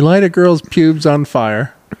 When you light a girl's pubes on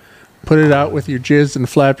fire, put it out with your jizz and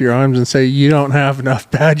flap your arms and say, you don't have enough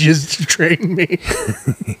badges to train me.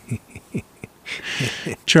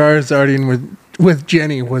 Charizarding with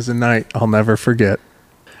Jenny was a night I'll never forget.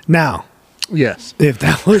 Now, yes, if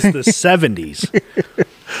that was the 70s,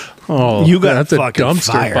 you got that's fucking a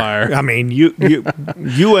dumpster fire. I mean, you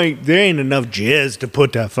ain't there ain't enough jizz to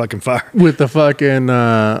put that fucking fire with the fucking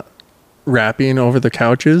wrapping over the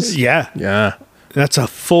couches. Yeah. That's a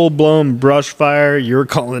full-blown brush fire. You're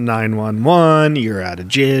calling 911. You're out of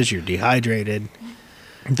jizz. You're dehydrated.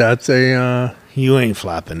 That's a... you ain't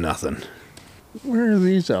flapping nothing. Where are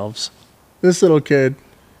these elves? This little kid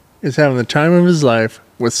is having the time of his life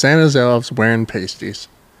with Santa's elves wearing pasties.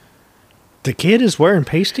 The kid is wearing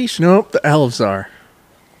pasties? Nope, the elves are.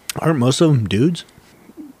 Aren't most of them dudes?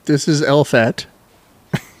 This is Elfette.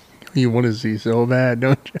 You want to see so bad,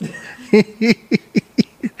 don't you?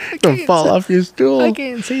 Don't fall off your stool. I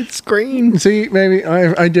can't see the screen. See, maybe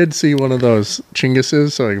I did see one of those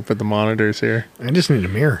chinguses, so I can put the monitors here. I just need a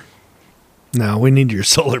mirror. No, we need your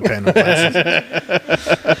solar panel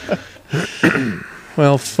glasses.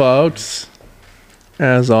 Well, folks,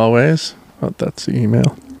 as always, that's the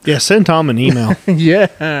email. Yeah, send Tom an email.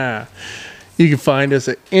 Yeah. You can find us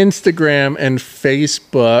at Instagram and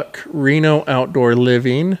Facebook, Reno Outdoor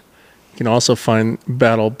Living. You can also find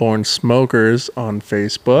Battleborn Smokers on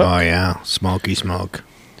Facebook. Oh, yeah. Smoky smoke.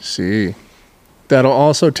 See. That'll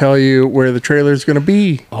also tell you where the trailer is going to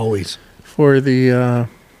be. Always. For the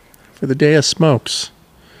day of smokes.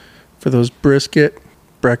 For those brisket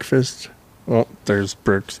breakfast. Well, there's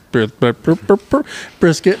brisket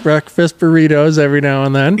breakfast burritos every now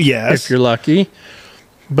and then. Yes. If you're lucky.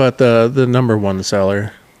 But the number one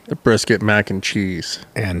seller, the brisket mac and cheese.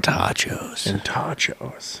 And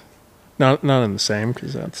tachos. Not in the same,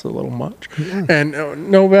 because that's a little much. Yeah. And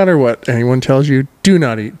no matter what anyone tells you, do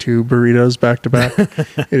not eat 2 burritos back to back.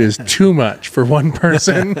 It is too much for one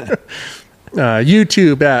person.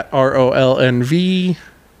 YouTube at ROLNVX.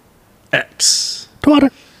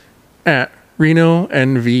 Twitter at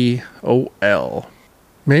RenoNVOL.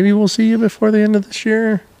 Maybe we'll see you before the end of this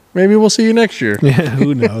year. Maybe we'll see you next year. Yeah,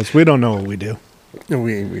 who knows? We don't know what we do.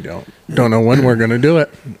 We don't know when we're going to do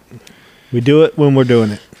it. We do it when we're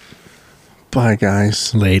doing it. Bye,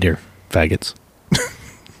 guys. Later, faggots.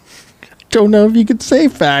 Don't know if you could say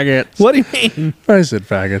faggots. What do you mean? I said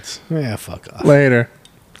faggots. Yeah, fuck off. Later.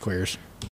 Queers.